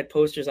 So we had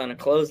posters on a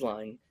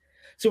clothesline.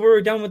 So when we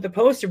were done with the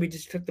poster, we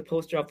just took the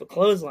poster off the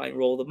clothesline,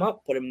 rolled them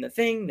up, put them in the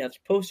thing, another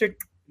poster,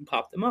 and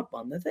popped them up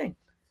on the thing.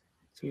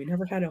 So we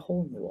never had a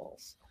hole in the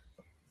walls.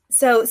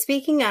 So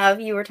speaking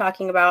of, you were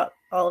talking about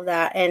all of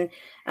that, and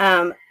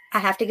I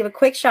have to give a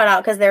quick shout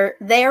out because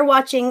they are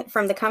watching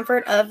from the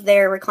comfort of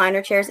their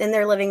recliner chairs in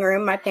their living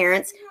room. My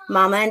parents,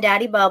 Mama and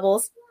Daddy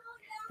Bubbles.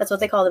 That's what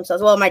they call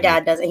themselves. Well, my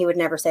dad doesn't. He would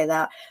never say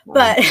that.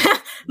 But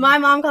my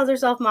mom calls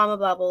herself Mama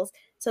Bubbles.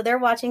 So they're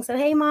watching. So,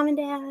 hey, Mom and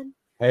Dad.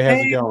 Hey, how's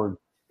it going?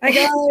 Hi,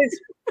 guys.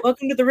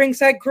 Welcome to the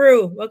Ringside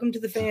Crew. Welcome to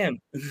the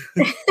fam.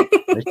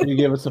 Make sure you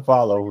give us a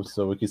follow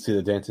so we can see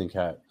the dancing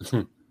cat.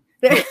 We're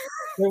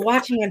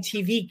watching on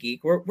TV,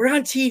 Geek. We're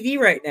on TV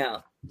right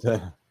now.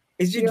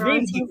 Is your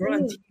dream, Geek? We're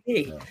on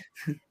TV.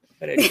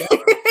 Yeah.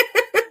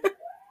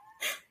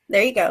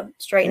 There you go.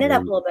 Straighten it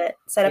up a little bit.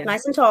 Set up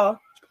nice and tall.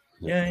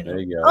 Yeah, there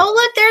you go. Oh,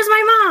 look, there's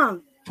my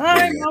mom.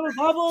 Hi, Mama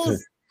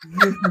Bubbles.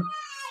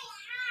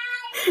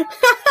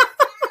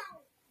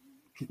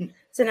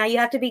 So now you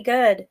have to be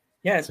good.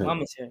 Yes,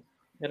 Mama's here.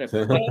 I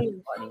gotta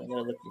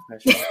look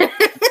professional.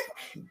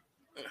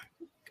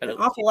 An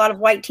awful lot of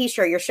white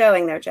t-shirt you're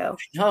showing there, Joe.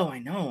 I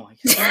know.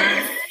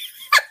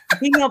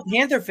 Female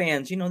Panther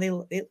fans,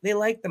 they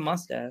like the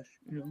mustache.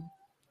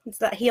 It's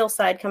that heel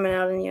side coming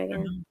out in you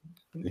again.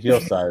 The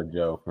heel side of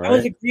Joe, right? I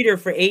was a greeter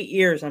for 8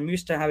 years. I'm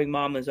used to having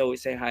mamas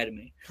always say hi to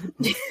me.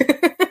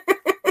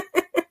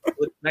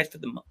 Nice for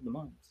the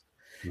moms.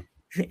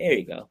 There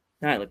you go.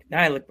 Now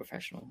I look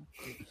professional.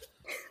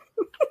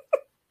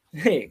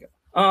 There you go.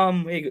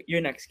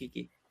 You're next,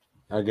 Kiki.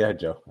 Oh, go ahead,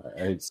 Joe.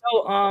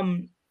 So,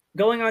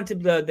 going on to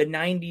the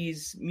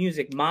 90s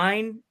music,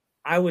 mine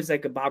I was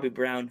like a Bobby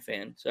Brown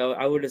fan, so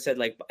I would have said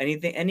like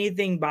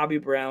anything Bobby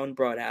Brown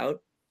brought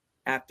out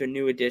after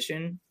New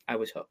Edition, I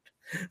was hooked.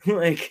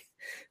 Like,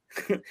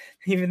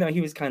 even though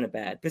he was kind of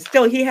bad, but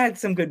still he had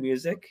some good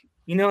music.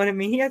 You know what I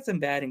mean? He had some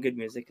bad and good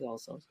music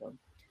also. So,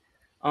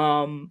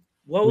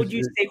 what would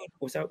you say?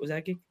 Was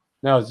that Geek?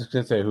 No, I was just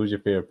gonna say, who's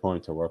your favorite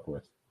opponent to work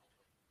with?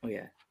 Oh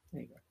yeah,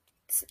 there you go.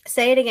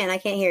 Say it again. I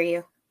can't hear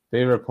you.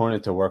 Favorite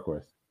opponent to work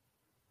with?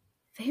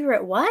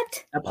 Favorite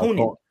what?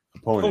 Opponent.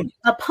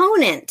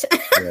 Opponent.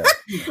 Yeah.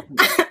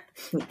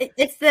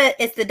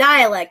 It's the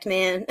dialect,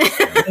 man.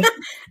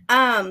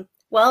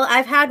 Well,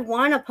 I've had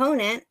one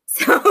opponent,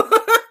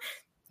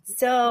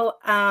 so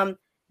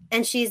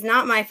and she's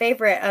not my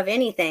favorite of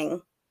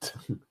anything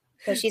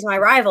because she's my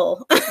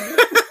rival.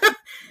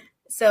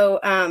 So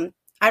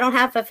I don't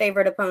have a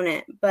favorite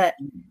opponent, but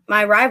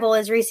my rival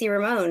is Reese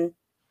Ramon.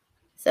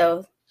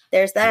 So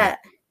there's that.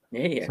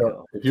 There you so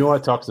go. If you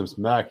want to talk some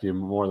smack, you're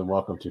more than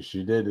welcome to.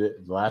 She did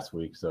it last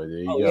week, so there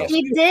you go. Yeah.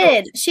 She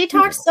did. She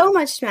talked so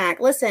much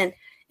smack. Listen,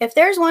 if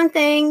there's one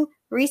thing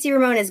Reese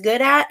Ramon is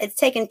good at, it's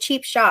taking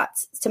cheap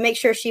shots to make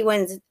sure she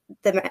wins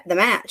the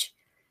match.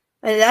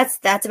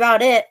 That's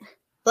about it.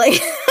 Like,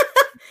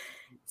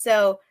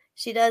 so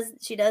she does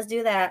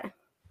do that.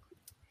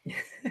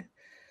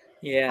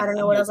 Yeah. I don't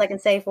know what else I can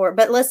say for it.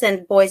 But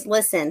listen, boys,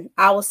 listen.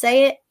 I will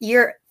say it.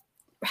 You're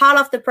hot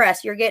off the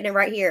press. You're getting it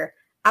right here.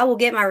 I will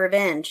get my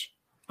revenge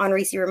on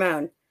Reese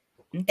Ramon.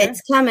 Okay.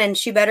 It's coming.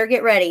 She better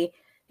get ready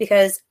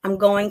because I'm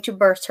going to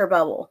burst her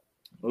bubble.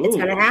 Ooh. It's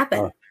going to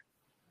happen.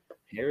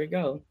 Here we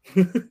go.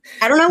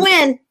 I don't know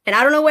when and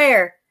I don't know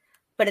where,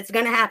 but it's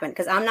going to happen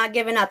because I'm not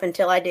giving up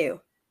until I do.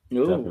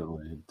 Ooh.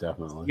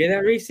 Definitely. Get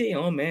that, Reese?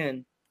 Oh,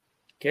 man.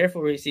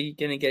 Careful, Reese. You're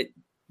going to get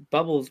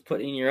bubbles put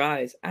in your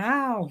eyes.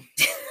 Ow.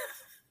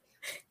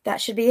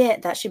 That should be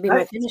it. That should be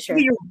my finisher.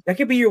 That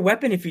could be your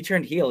weapon if you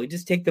turned heel. You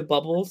just take the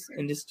bubbles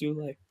and just do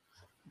like.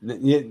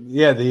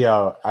 Yeah,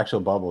 the actual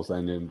bubbles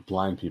and then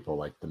blind people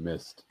like the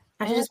mist.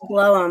 I should just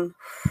blow them.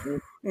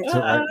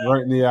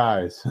 Right in the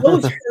eyes.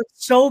 Those hurt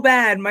so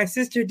bad. My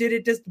sister did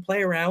it just to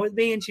play around with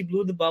me, and she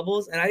blew the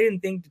bubbles, and I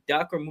didn't think to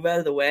duck or move out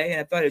of the way, and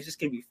I thought it was just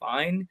going to be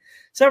fine.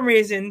 Some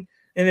reason,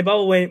 and the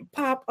bubble went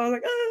pop. I was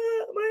like,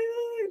 my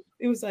eye.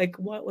 It was like,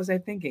 what was I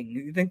thinking?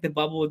 You think the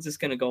bubble was just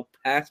going to go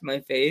past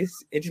my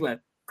face? It just went.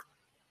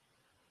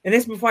 And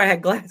this before I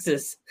had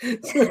glasses.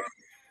 I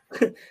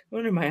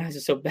wonder my eyes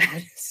are so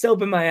bad.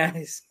 Soap in my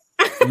eyes.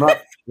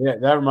 Yeah,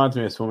 that reminds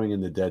me of swimming in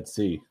the Dead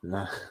Sea.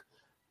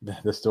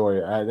 The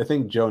story. I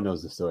think Joe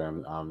knows the story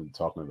I'm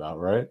talking about,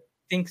 right?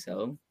 I think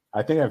so.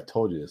 I think I've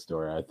told you the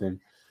story. I think,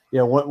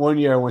 yeah. One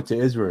year I went to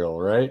Israel,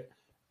 right?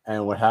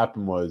 And what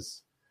happened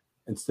was,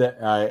 instead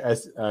I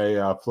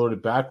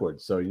floated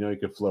backwards, so you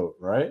could float,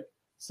 right?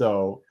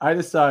 So I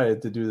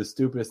decided to do the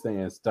stupidest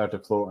thing and start to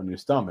float on your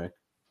stomach.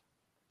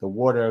 The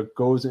water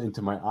goes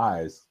into my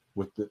eyes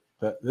with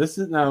this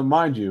is now,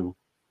 mind you,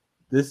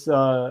 this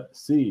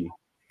sea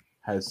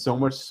has so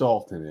much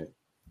salt in it,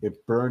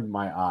 it burned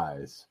my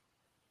eyes.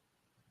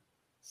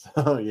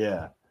 So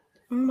yeah.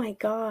 Oh my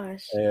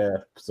gosh. Yeah,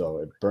 so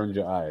it burned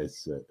your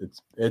eyes.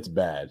 It's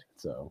bad.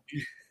 So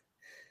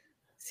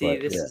see,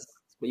 this is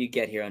what you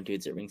get here on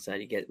Dudes at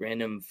Ringside. You get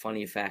random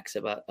funny facts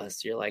about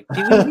us. You're like, do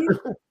you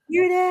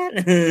hear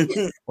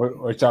that?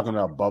 We're talking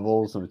about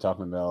bubbles and we're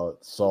talking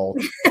about salt.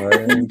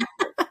 Right?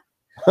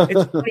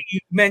 It's funny you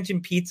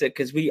mentioned pizza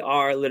because we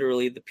are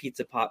literally the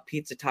pizza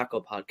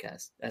taco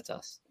podcast. That's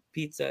us.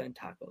 Pizza and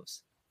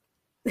tacos.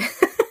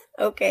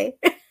 Okay.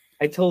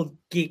 I told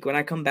Geek when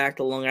I come back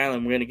to Long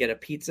Island, we're gonna get a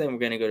pizza and we're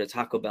gonna go to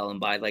Taco Bell and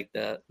buy like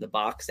the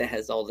box that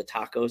has all the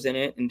tacos in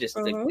it and just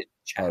like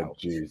chow. Oh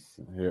jeez,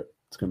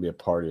 it's gonna be a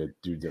party at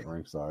Dudes at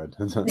Ringside.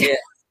 Yeah,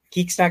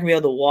 Geek's not gonna be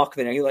able to walk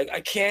there. You're like,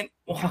 I can't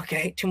walk. I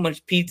ate too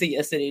much pizza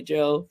yesterday,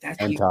 Joe. And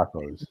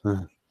tacos.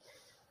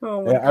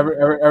 Oh yeah,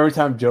 every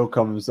time Joe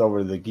comes over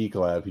to the Geek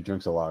Lab, he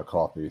drinks a lot of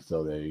coffee.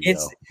 So there you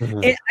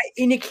go.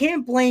 And you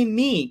can't blame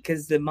me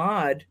because the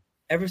mod,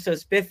 ever so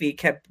spiffy,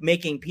 kept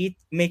making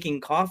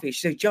coffee.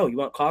 She's like, Joe, you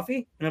want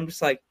coffee? And I'm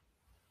just like,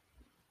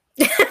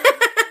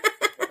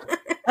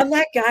 I'm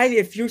that guy.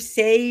 If you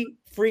say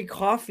free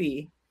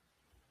coffee,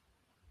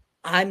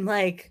 I'm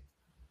like,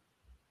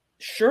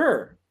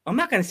 sure. I'm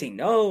not gonna say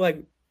no.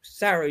 Like,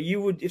 Sarah,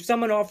 you would, if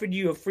someone offered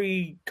you a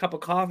free cup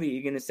of coffee,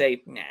 you're gonna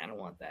say, nah, I don't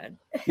want that.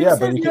 Who says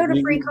no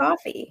to free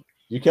coffee?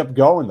 You kept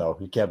going though.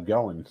 You kept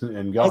going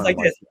and going. I was like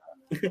this.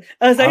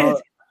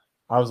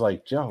 I was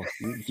like, Joe,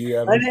 do you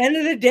have? At the end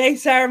of the day,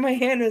 Sarah, my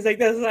hand was like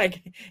this,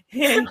 like,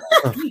 hey.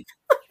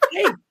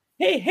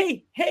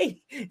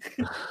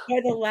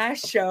 By the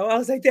last show, I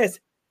was like this.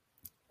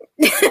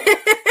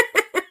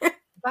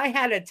 If I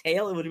had a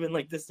tail, it would have been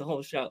like this the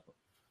whole show.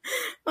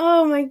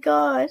 Oh my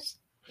gosh!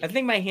 I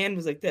think my hand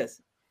was like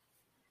this.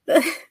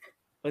 But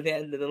the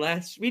end of the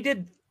last, we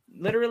did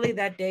literally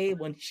that day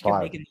when she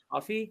kept making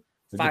coffee.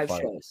 5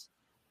 shows.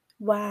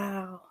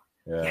 Wow.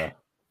 Yeah.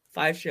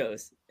 5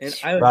 shows. And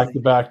I was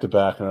back to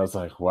back, and I was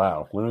like,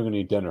 "Wow, when are we gonna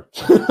eat dinner?"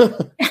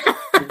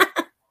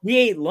 We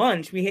ate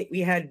lunch. We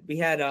had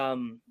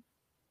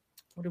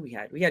what did we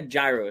had? We had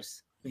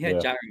gyros. We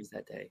had gyros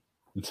that day.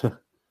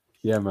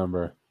 Yeah, I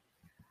remember.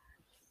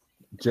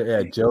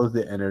 Joe's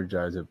the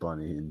Energizer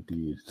Bunny,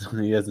 indeed.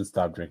 He hasn't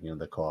stopped drinking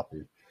the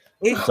coffee.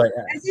 It's like,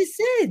 as you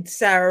said,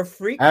 Sarah,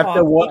 free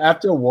after coffee.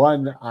 after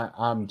one,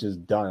 I'm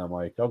just done. I'm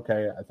like,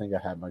 okay, I think I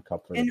had my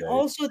cup for the day. And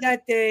also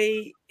that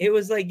day, it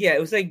was like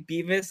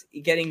Beavis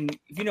getting,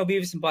 if you know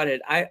Beavis and Butthead.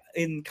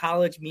 In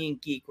college, me and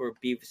Geek were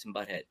Beavis and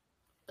Butthead.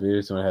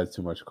 Beavis when it has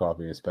too much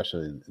coffee,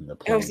 especially in the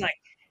plane. I was like,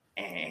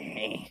 I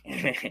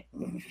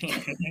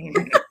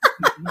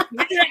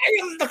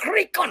am the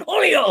Creek on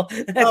Julio.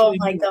 Oh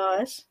my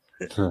gosh.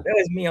 That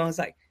was me. I was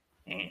like,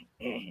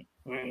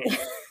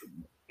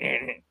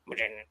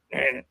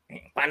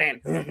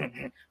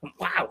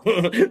 wow.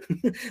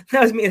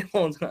 That was me the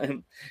whole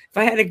time. If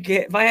I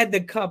had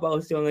the cup, I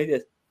was doing like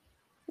this.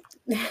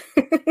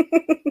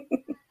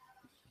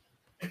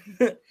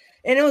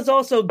 And it was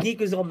also Geek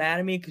was all mad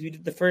at me because we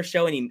did the first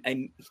show and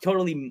I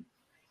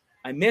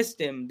missed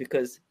him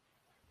because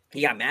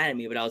he got mad at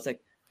me. But I was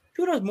like,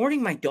 dude, I was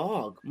mourning my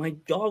dog. We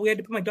had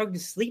to put my dog to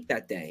sleep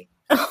that day.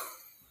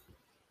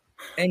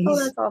 And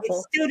that's awful.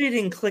 It still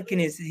didn't click in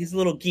his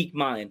little geek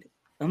mind.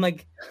 I'm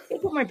like, I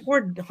put my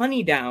poor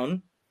honey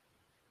down,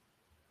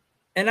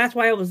 and that's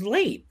why I was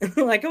late.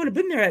 Like I would have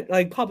been there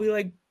at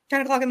probably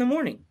 10 o'clock in the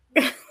morning,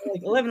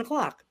 11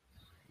 o'clock.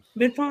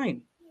 Been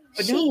fine.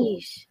 But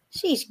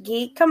Sheesh,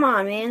 Geek. Come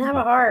on, man. Have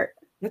a heart.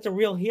 That's a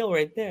real heel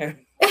right there.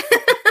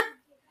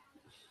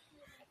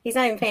 He's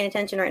not even paying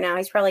attention right now.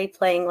 He's probably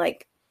playing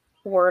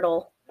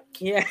Wordle.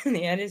 Yeah,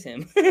 it is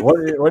him.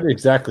 What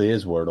exactly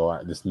is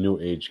Wordle? This new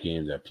age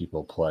game that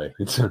people play.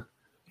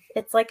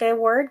 It's like a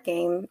word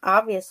game.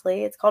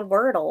 Obviously, it's called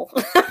Wordle.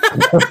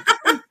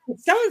 It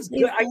sounds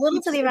good. A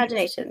little to the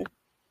imagination.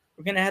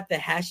 We're gonna have to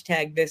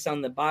hashtag this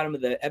on the bottom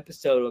of the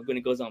episode when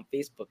it goes on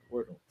Facebook.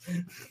 Wordle.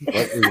 What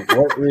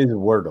is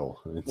Wordle?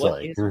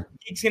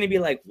 It's gonna be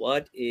like,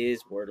 what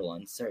is Wordle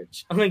on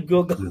search? I'm like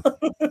Google.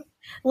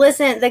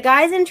 Listen, the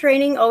guys in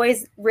training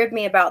always rib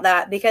me about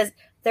that because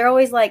they're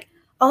always like,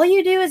 all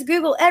you do is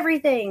Google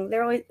everything.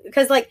 They're always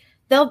because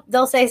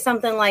they'll say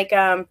something like,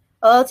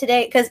 oh,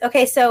 today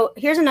so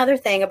here's another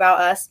thing about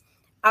us.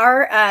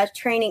 Our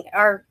training,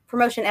 our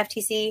promotion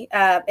FTC,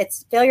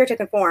 it's failure to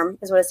conform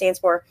is what it stands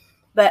for.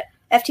 But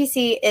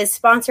FTC is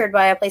sponsored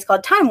by a place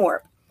called Time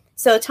Warp.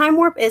 So Time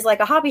Warp is like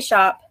a hobby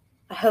shop.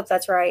 I hope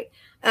that's right.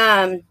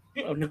 Oh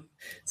no.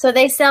 So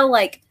they sell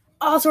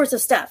all sorts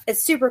of stuff.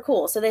 It's super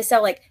cool. So they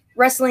sell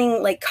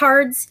wrestling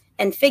cards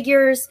and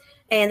figures,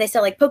 and they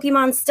sell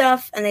Pokemon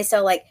stuff, and they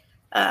sell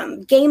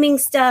gaming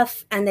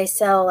stuff, and they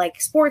sell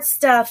sports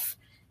stuff,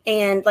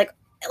 and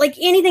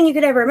anything you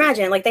could ever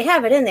imagine. They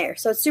have it in there.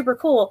 So it's super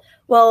cool.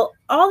 Well,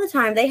 all the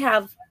time they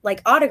have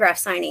autograph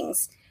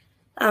signings.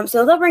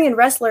 So they'll bring in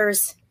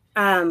wrestlers.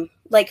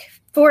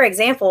 For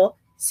example,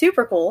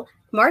 super cool.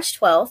 March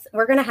 12th,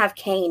 we're going to have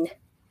Kane.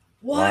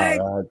 What?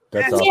 Wow,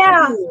 that's awesome.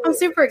 Yeah, I'm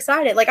super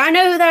excited. I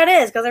know who that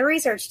is because I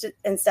researched it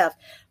and stuff.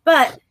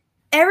 But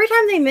every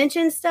time they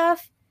mention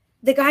stuff,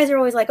 the guys are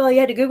always like, oh, you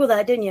had to Google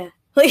that, didn't you?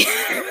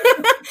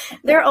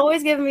 They're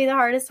always giving me the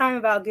hardest time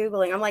about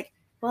Googling. I'm like,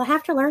 well, I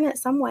have to learn it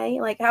some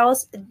way. How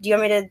else? Do you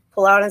want me to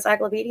pull out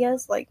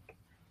encyclopedias?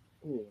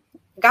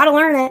 Got to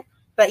learn it.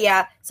 But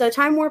yeah, so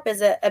Time Warp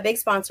is a big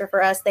sponsor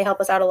for us. They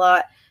help us out a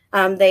lot.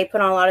 They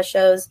put on a lot of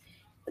shows.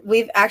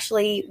 We've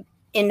actually,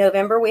 in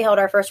November, we held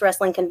our first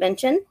wrestling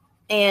convention,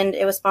 and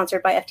it was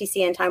sponsored by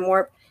FTC and Time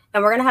Warp.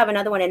 And we're going to have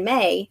another one in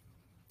May.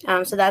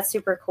 So that's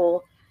super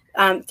cool.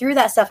 Through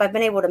that stuff, I've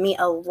been able to meet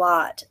a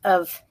lot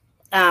of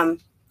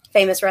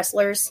famous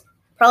wrestlers.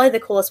 Probably the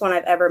coolest one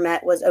I've ever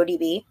met was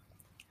ODB.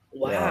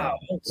 Wow.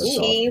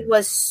 She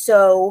was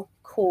so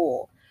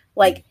cool.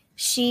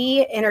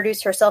 She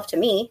introduced herself to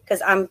me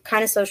because I'm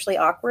kind of socially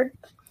awkward.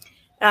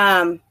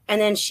 And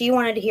then she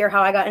wanted to hear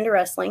how I got into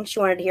wrestling. She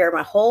wanted to hear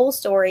my whole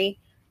story.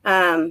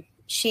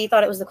 She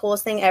thought it was the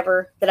coolest thing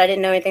ever that I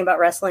didn't know anything about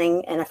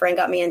wrestling, and a friend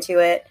got me into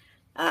it.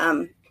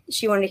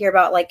 She wanted to hear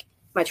about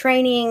my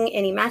training,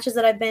 any matches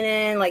that I've been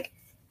in.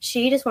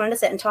 She just wanted to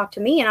sit and talk to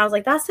me. And I was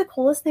like, that's the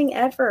coolest thing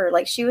ever.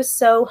 She was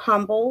so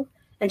humble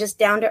and just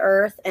down to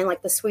earth and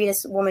the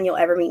sweetest woman you'll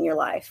ever meet in your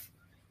life.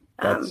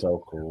 That's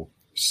so cool.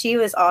 She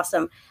was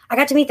awesome. I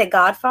got to meet the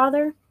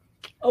Godfather.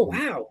 Oh,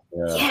 wow.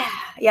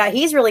 Yeah.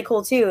 He's really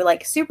cool too.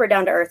 Super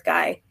down to earth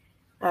guy.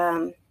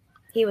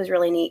 He was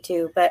really neat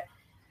too. But,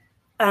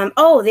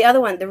 the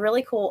other one, the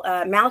really cool,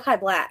 Malachi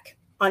Black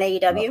on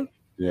AEW.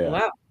 Yeah.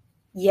 Wow.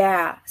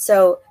 Yeah.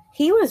 So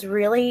he was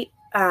really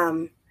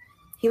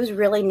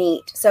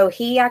neat. So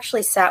he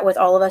actually sat with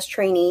all of us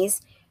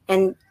trainees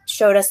and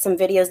showed us some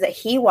videos that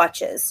he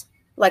watches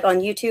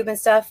on YouTube and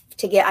stuff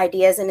to get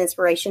ideas and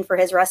inspiration for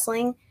his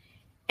wrestling.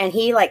 And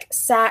he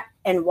sat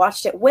and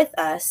watched it with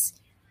us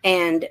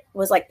and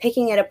was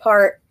picking it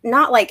apart,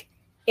 not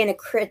in a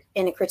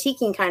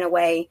critiquing kind of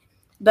way,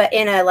 but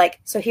in a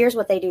so here's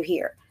what they do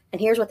here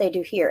and here's what they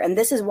do here. And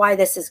this is why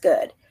this is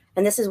good.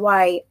 And this is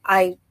why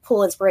I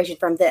pull inspiration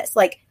from this.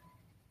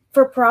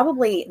 For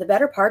probably the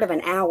better part of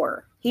an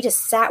hour, he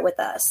just sat with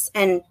us.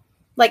 And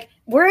like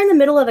we're in the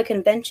middle of a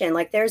convention.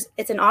 Like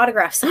it's an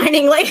autograph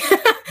signing, like,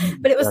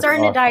 but it was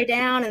starting to die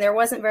down and there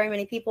wasn't very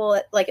many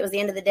people. Like it was the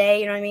end of the day.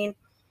 You know what I mean?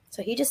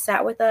 So he just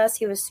sat with us.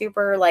 He was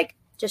super like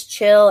just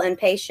chill and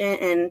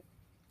patient.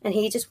 And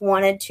he just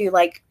wanted to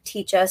like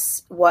teach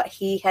us what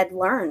he had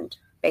learned.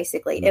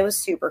 Basically, it was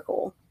super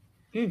cool.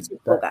 Super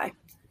cool guy.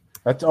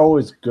 That's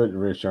always good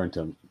reassuring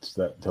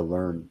to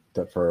learn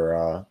that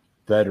for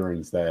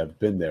veterans that have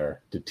been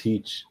there to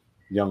teach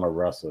younger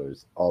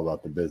wrestlers all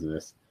about the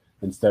business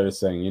instead of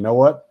saying, you know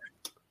what,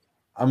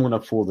 I'm going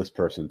to fool this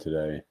person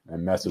today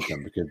and mess with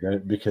them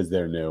because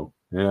they're new,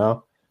 you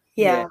know?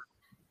 Yeah.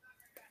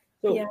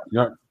 So, you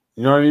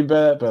know what I mean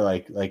by that? But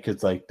like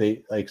it's like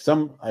they like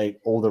some like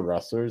older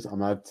wrestlers. I'm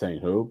not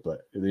saying who,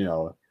 but you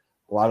know,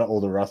 a lot of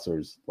older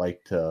wrestlers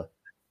like to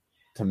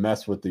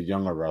mess with the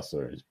younger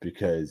wrestlers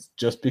because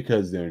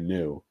they're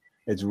new.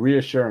 It's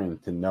reassuring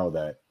to know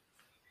that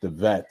the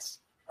vets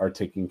are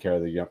taking care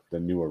of the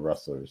newer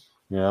wrestlers.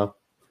 You know.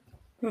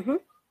 Mm-hmm.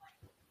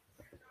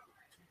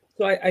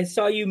 So I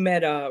saw you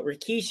met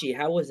Rikishi.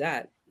 How was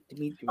that? To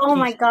meet Rikishi? Oh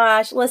my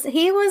gosh! Listen,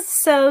 he was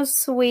so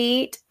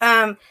sweet.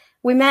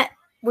 We met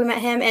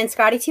him and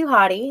Scotty Too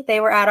Hottie.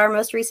 They were at our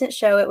most recent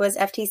show. It was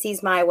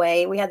FTC's My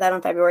Way. We had that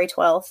on February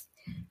 12th.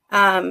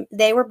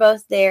 They were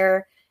both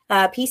there.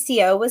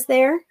 PCO was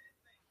there.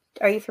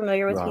 Are you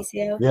familiar with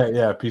PCO?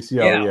 Yeah, PCO.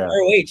 Yeah.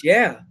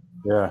 ROH,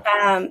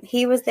 yeah.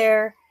 He was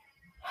there.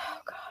 Oh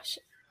gosh,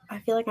 I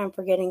feel like I'm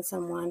forgetting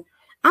someone.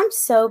 I'm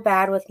so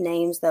bad with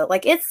names though.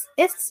 Like it's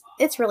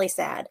really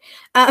sad.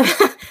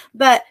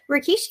 But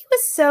Rikishi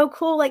was so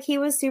cool. Like he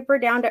was super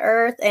down to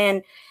earth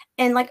and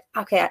like,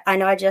 okay, I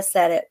know I just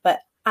said it, but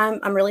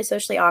I'm really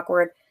socially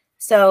awkward.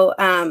 So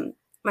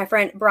my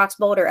friend Brox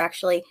Boulder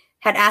actually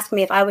had asked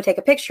me if I would take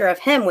a picture of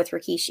him with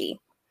Rikishi.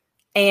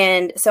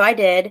 And so I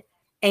did.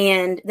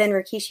 And then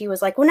Rikishi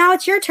was like, well, now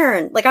it's your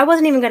turn. Like I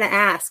wasn't even going to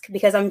ask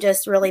because I'm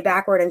just really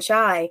backward and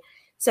shy.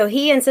 So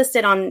he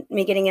insisted on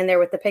me getting in there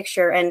with the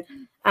picture. And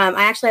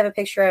I actually have a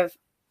picture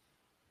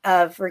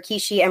of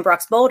Rikishi and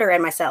Brox Boulder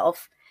and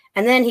myself.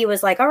 And then he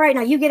was like, all right,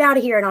 now you get out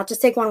of here and I'll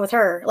just take one with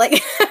her.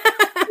 Like,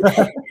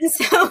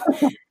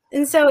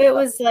 and so it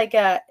was like,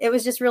 it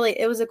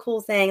was a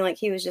cool thing. Like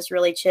he was just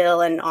really chill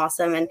and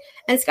awesome.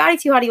 And Scotty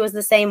Too Hottie was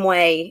the same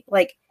way.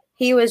 Like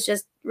he was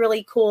just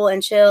really cool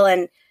and chill.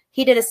 And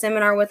he did a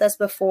seminar with us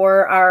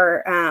before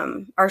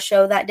our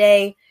show that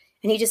day.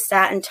 And he just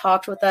sat and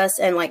talked with us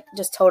and like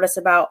just told us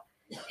about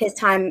his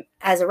time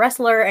as a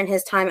wrestler and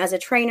his time as a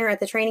trainer at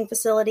the training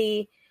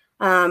facility,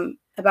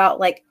 about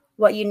like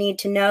what you need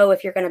to know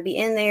if you're going to be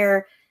in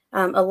there,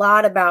 a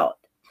lot about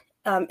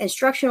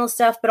instructional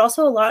stuff, but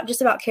also a lot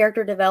just about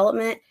character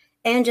development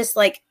and just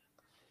like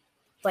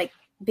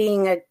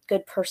being a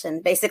good person,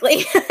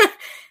 basically.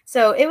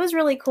 So it was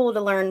really cool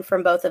to learn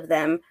from both of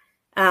them.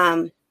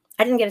 I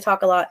didn't get to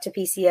talk a lot to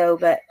PCO,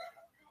 but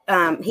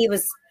he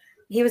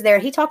was there.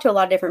 He talked to a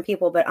lot of different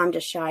people, but I'm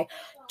just shy.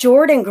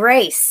 Jordynne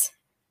Grace.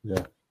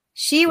 Yeah.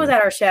 She was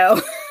at our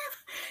show.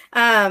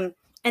 And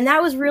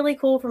that was really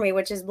cool for me,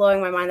 which is blowing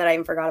my mind that I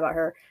even forgot about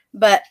her.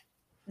 But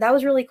that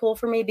was really cool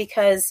for me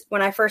because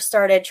when I first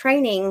started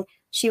training,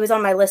 she was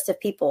on my list of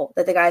people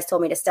that the guys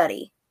told me to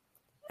study.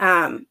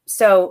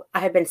 So I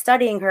had been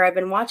studying her. I've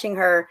been watching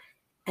her.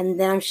 And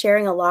then I'm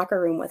sharing a locker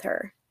room with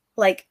her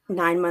like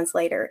 8 months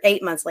later,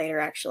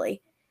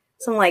 actually.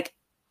 So I'm like,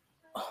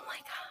 oh my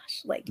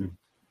gosh, like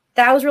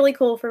that was really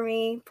cool for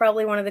me.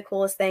 Probably one of the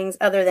coolest things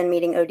other than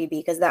meeting ODB,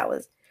 because that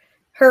was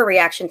her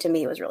reaction to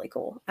me was really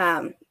cool.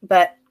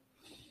 But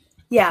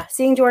yeah,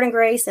 seeing Jordynne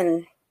Grace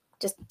and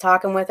just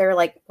talking with her,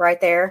 like right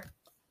there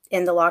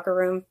in the locker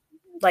room,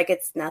 like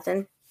it's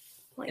nothing.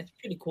 Like it's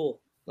pretty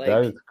cool. Like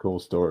that is cool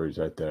stories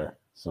right there.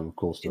 Some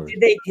cool stories.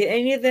 Did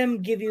any of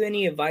them give you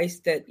any advice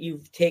that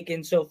you've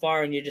taken so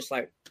far and you're just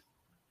like,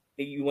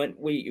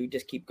 you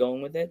just keep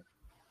going with it?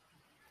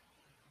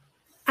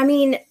 I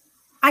mean,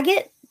 I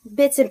get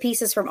bits and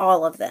pieces from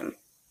all of them.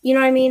 You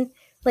know what I mean?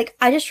 Like,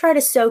 I just try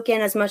to soak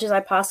in as much as I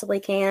possibly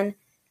can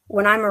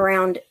when I'm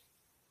around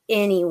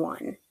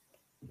anyone.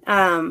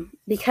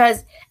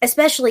 Because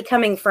especially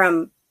coming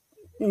from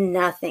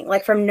nothing,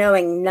 like from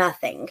knowing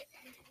nothing,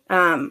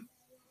 when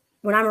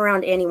I'm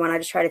around anyone, I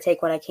just try to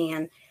take what I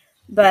can.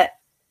 But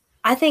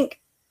I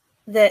think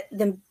that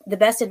the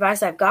best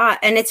advice I've got,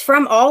 and it's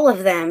from all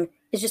of them,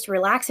 is just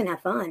relax and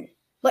have fun.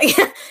 Like,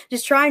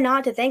 just try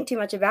not to think too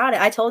much about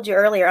it. I told you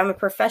earlier, I'm a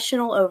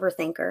professional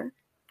overthinker.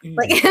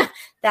 Like,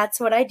 that's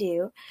what I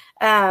do.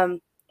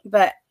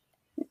 But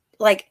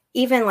like,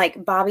 even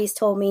like Bobby's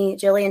told me,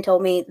 Jillian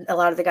told me, a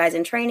lot of the guys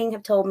in training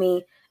have told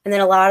me, and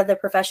then a lot of the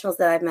professionals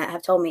that I've met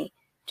have told me,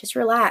 just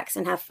relax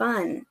and have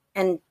fun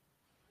and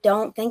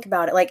don't think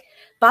about it. Like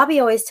Bobby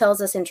always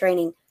tells us in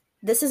training,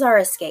 this is our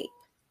escape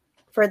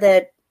for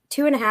the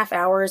 2.5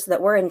 hours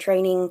that we're in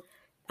training,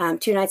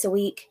 2 nights a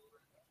week.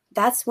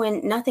 That's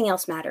when nothing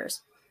else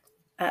matters.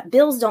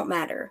 Bills don't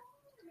matter.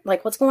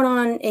 Like what's going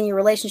on in your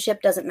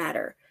relationship doesn't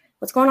matter.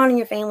 What's going on in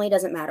your family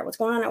doesn't matter. What's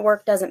going on at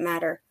work doesn't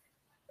matter.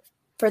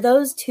 For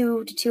those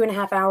 2 to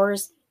 2.5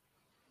 hours,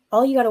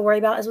 all you got to worry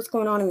about is what's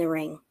going on in the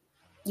ring.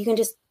 You can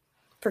just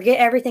forget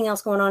everything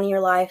else going on in your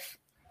life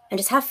and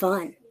just have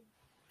fun.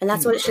 And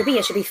that's what it should be.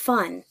 It should be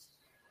fun.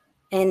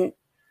 And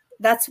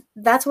that's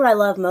what I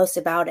love most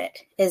about it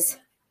is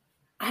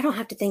I don't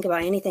have to think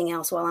about anything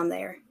else while I'm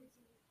there.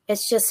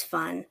 It's just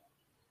fun.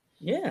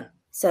 Yeah.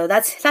 So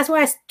that's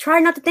why I try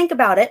not to think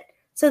about it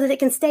so that it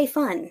can stay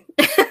fun.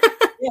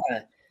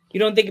 Yeah. You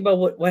don't think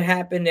about what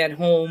happened at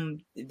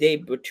home the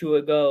day or two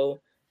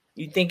ago.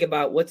 You think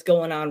about what's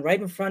going on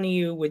right in front of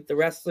you with the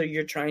wrestler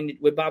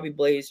with Bobby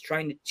Blaze,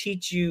 trying to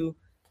teach you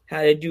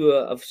how to do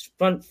a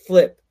front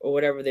flip or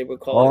whatever they would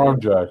call it. Arm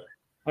drag.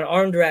 An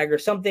arm drag or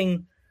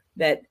something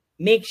that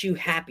makes you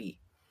happy.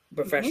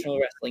 Professional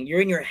wrestling.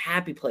 You're in your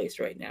happy place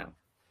right now.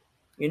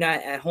 You're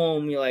not at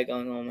home. You're like,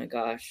 oh my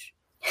gosh,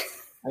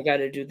 I got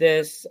to do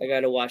this. I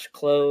got to wash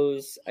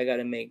clothes. I got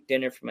to make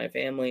dinner for my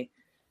family.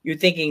 You're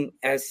thinking,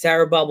 as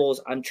Sarah Bubbles,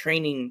 I'm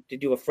training to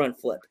do a front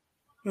flip.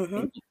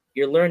 Mm-hmm.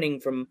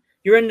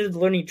 You're into the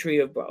learning tree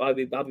of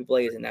Bobby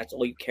Blaze, and that's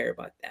all you care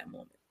about at that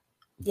moment.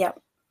 Yep.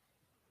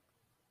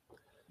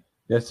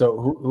 Yeah.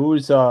 So who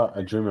is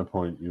a dream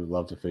opponent you would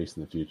love to face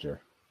in the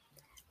future?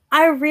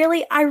 I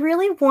really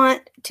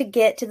want to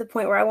get to the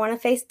point where I want to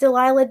face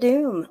Delilah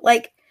Doom.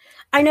 Like,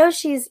 I know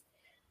she's,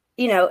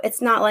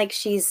 it's not like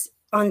she's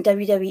on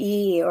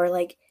WWE or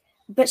like,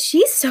 but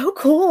she's so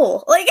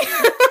cool. Like,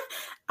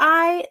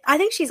 I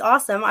think she's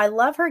awesome. I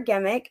love her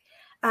gimmick.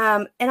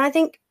 And I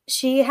think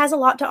she has a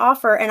lot to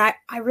offer. And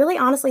I really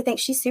honestly think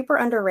she's super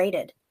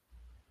underrated.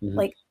 Mm-hmm.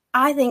 Like,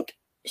 I think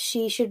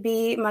she should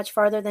be much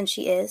farther than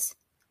she is.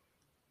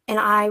 And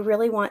I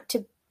really want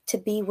to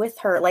be with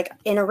her, like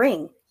in a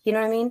ring. You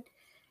know what I mean?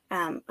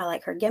 I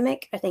like her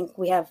gimmick. I think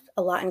we have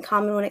a lot in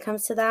common when it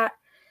comes to that.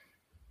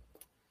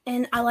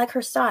 And I like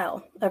her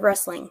style of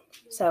wrestling.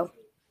 So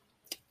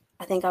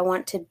I think I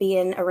want to be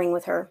in a ring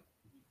with her.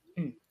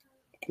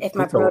 If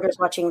my promoter's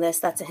watching this,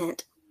 that's a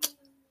hint.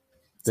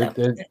 So.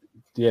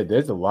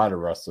 There's a lot of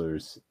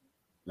wrestlers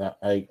that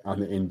on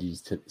the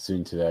indies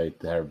soon today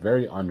that are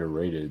very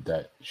underrated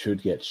that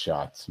should get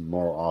shots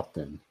more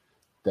often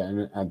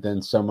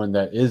than someone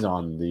that is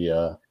on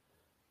the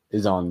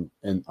on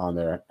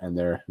there and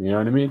there. You know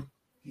what I mean?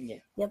 Yeah.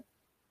 Yep.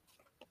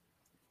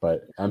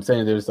 But I'm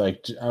saying there's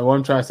what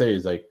I'm trying to say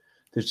is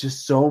there's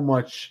just so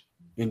much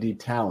indie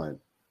talent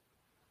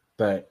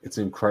that it's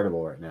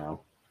incredible right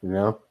now. You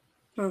know?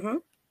 Mm-hmm.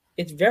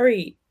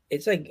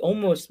 It's like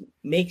almost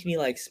makes me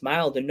like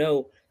smile to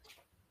know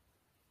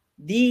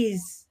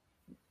these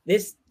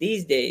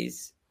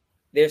days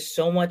there's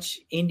so much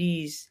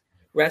indies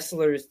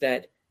wrestlers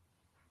that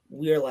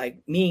we're like,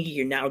 me and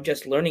you're now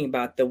just learning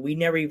about that we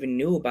never even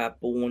knew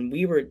about. But when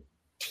we were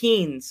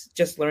teens,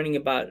 just learning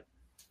about,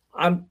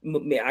 I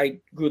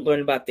grew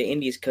learning about the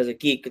indies because a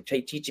geek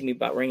teaching me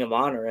about Ring of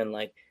Honor and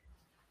like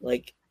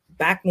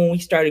back when we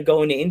started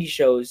going to indie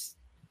shows,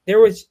 there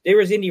was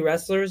indie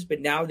wrestlers, but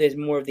now there's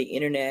more of the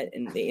internet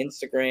and the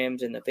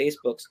Instagrams and the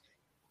Facebooks.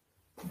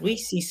 We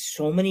see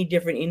so many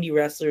different indie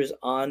wrestlers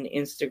on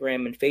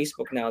Instagram and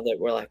Facebook now that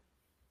we're like,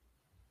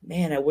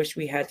 man, I wish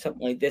we had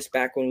something like this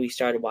back when we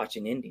started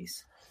watching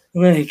indies.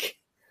 Like,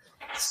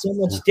 so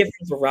much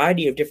different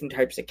variety of different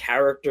types of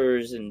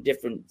characters and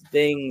different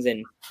things,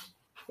 and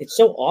it's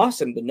so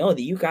awesome to know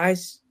that you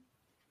guys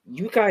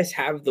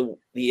have the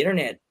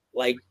internet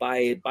like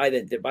by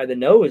the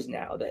nose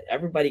now, that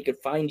everybody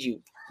could find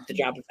you at the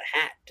drop of a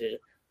hat to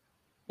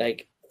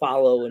like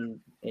follow and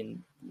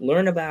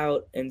learn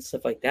about and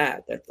stuff like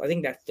that. I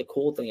think that's the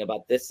cool thing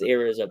about this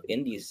eras of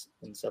indies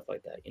and stuff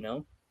like that, you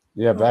know?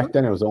 Yeah, back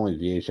then it was only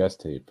VHS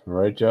tape,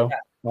 right, Joe?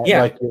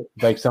 Yeah.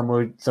 Like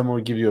someone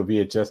would give you a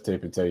VHS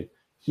tape and say,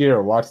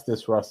 "Here, watch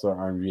this wrestler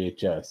on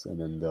VHS," and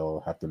then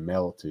they'll have to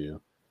mail it to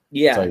you.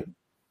 Yeah.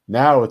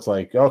 Now it's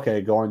like,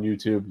 okay, go on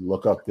YouTube,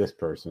 look up this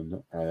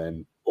person,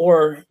 and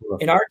or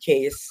in our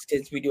case,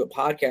 since we do a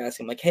podcast,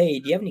 I'm like, "Hey,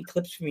 do you have any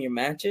clips from your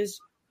matches?"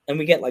 And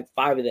we get like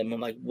 5 of them.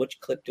 I'm like, "Which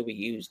clip do we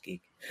use,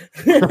 geek?"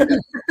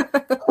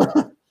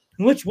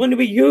 Which one do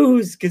we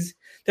use? Because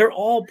they're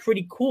all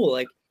pretty cool.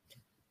 Like,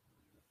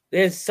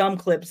 there's some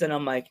clips and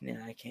I'm like,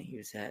 nah, I can't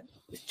use that.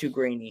 It's too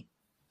grainy.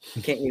 I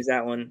can't use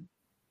that one.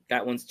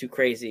 That one's too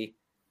crazy.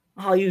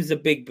 I'll use the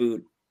big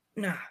boot.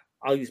 Nah,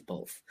 I'll use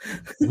both.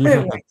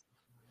 And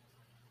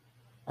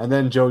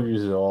then Joe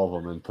uses all of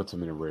them and puts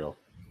them in a reel.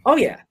 Oh,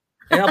 yeah.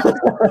 And I'll put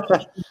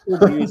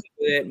music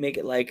with it, make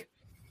it like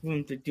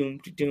like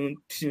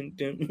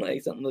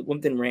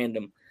something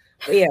random.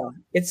 But yeah,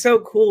 it's so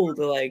cool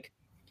to like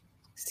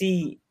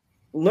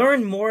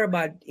learn more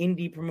about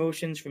indie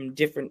promotions from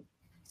different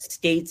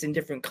states and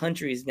different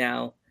countries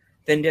now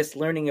than just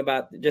learning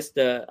about just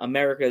the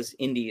America's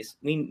indies.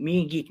 Me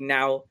and Geek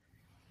now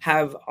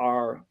have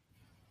our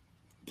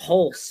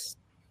pulse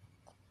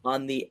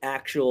on the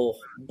actual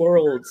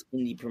world's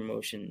indie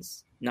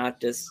promotions, not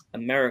just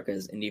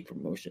America's indie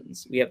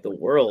promotions. We have the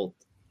world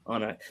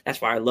on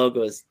that's why our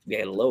logo is, we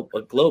had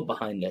a globe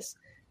behind us,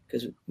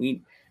 because we're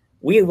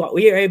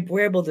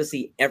able to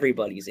see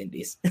everybody's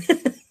indies.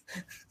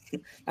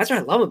 That's what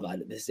I love about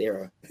it, this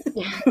era.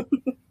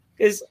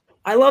 Because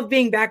I love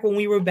being back when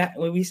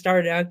we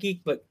started out,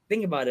 Geek, but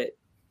think about it.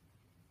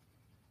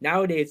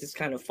 nowadays it's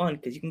kind of fun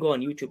because you can go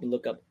on YouTube and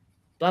look up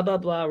blah blah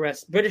blah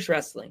British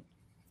wrestling.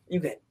 You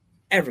get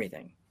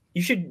everything.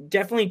 You should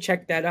definitely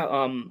check that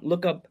out.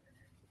 Look up.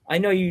 I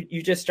know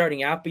you're just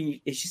starting out, but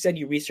she said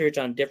you research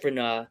on different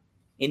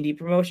indie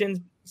promotions.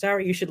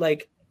 Sarah, you should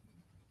like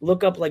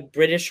look up like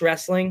British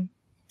wrestling,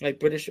 like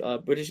British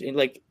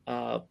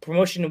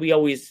promotion we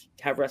always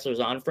have wrestlers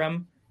on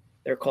from.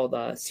 They're called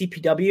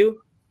CPW,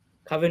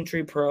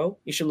 Coventry Pro.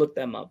 You should look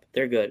them up.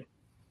 They're good.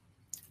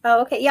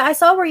 Oh, okay. Yeah, I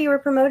saw where you were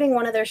promoting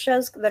one of their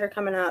shows that are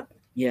coming up.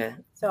 Yeah.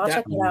 So I'll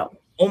check it out.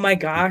 Oh my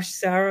gosh,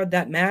 Sarah,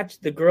 that match,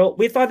 the girl,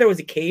 we thought there was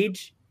a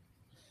cage.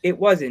 It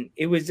wasn't.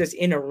 It was just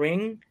in a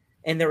ring,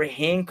 and they were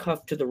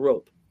handcuffed to the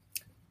rope.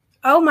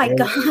 Oh my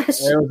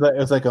gosh. It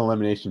was like an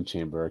elimination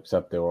chamber,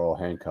 except they were all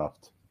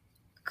handcuffed.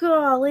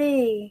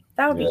 Golly.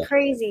 That would be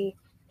crazy.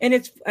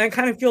 And I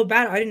kind of feel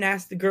bad. I didn't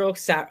ask the girl,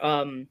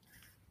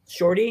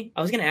 Shorty.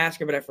 I was going to ask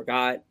her, but I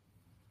forgot.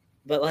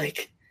 But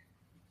like,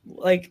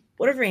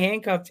 what if you're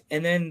handcuffed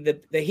and then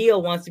the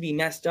heel wants to be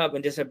messed up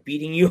and just start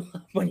beating you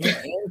up when you're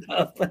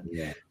handcuffed? Like,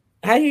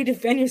 how do you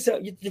defend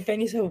yourself? You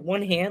defend yourself with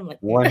one hand? Like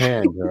one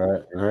hand,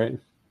 right?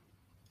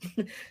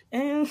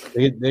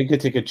 They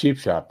could take a cheap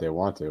shot if they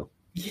want to.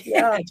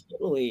 Yeah,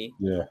 totally.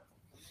 Yeah.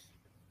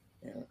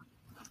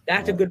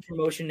 That's a good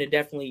promotion to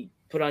definitely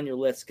put on your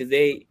list because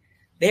they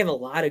have a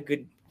lot of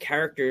good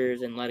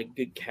characters and a lot of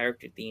good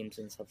character themes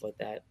and stuff like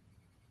that.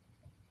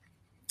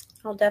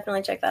 I'll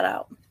definitely check that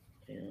out.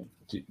 Yeah.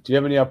 Do you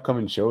have any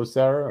upcoming shows,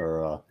 Sarah?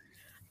 Or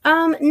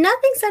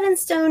nothing set in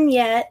stone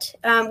yet.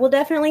 We'll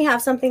definitely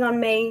have something on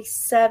May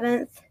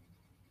 7th.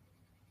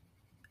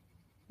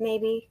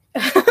 Maybe.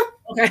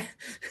 Okay.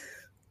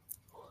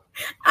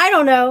 I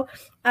don't know.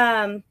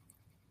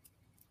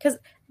 Because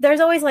there's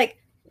always like,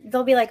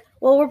 they'll be like,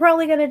 well, we're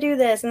probably going to do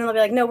this. And then they'll be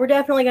like, no, we're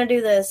definitely going to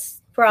do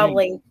this.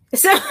 Probably.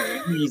 So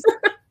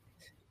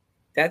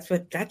that's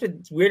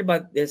what's weird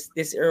about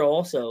this era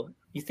also.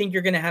 You think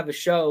you're going to have a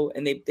show,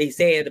 and they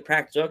say at the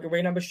practice, okay, we're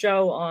going to have a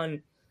show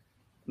on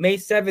May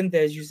 7th,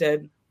 as you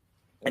said.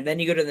 And then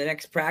you go to the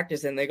next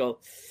practice, and they go,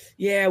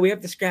 yeah, we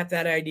have to scrap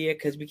that idea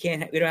because we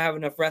don't have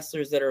enough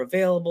wrestlers that are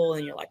available.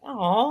 And you're like,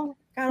 oh,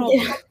 got all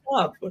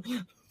popped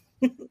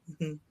up.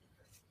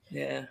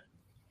 Yeah.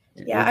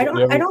 Yeah, I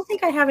don't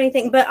think I have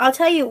anything, but I'll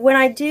tell you when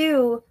I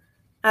do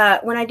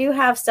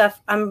have stuff,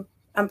 I'm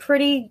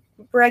pretty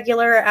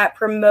regular at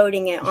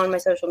promoting it on my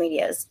social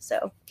medias.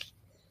 So,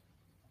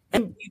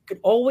 and you could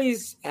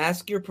always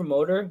ask your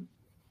promoter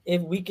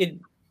if we could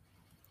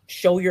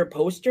show your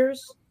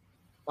posters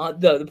on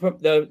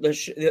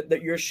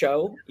your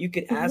show. You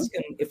could ask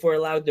them if we're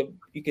allowed to.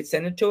 You could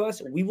send it to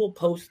us. We will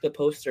post the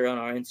poster on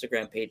our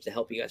Instagram page to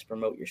help you guys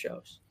promote your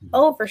shows.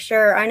 Oh, for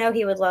sure. I know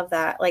he would love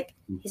that. Like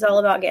he's all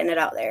about getting it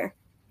out there.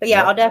 But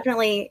yeah, I'll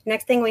definitely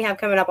next thing we have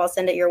coming up, I'll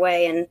send it your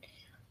way, and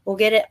we'll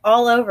get it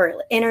all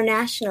over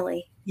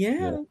internationally.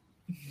 Yeah.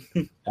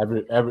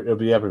 It'll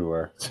be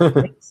everywhere.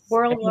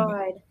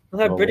 Worldwide.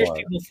 We'll have British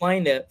people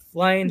flying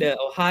to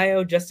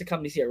Ohio just to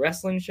come to see a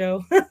wrestling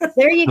show.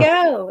 There you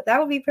go. That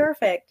would be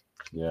perfect.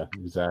 Yeah,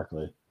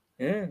 exactly.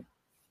 Yeah.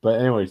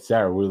 But anyway,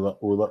 Sarah, we'd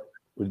love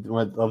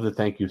to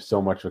thank you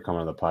so much for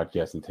coming on the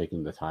podcast and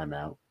taking the time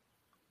out.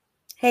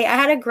 Hey, I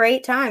had a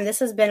great time. This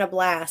has been a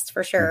blast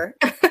for sure.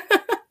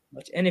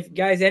 And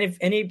if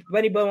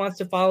anybody wants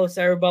to follow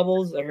Sarah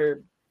Bubbles,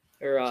 her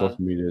social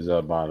media is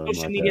bottom.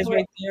 Social media is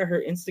right there.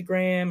 Her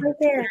Instagram, right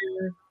there,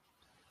 Twitter,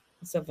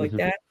 and stuff like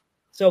that.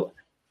 So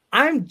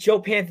I'm Joe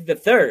Panther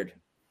III.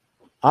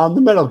 I'm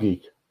the Metal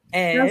Geek.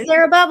 And I'm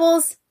Sarah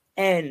Bubbles.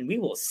 And we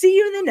will see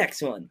you in the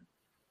next one.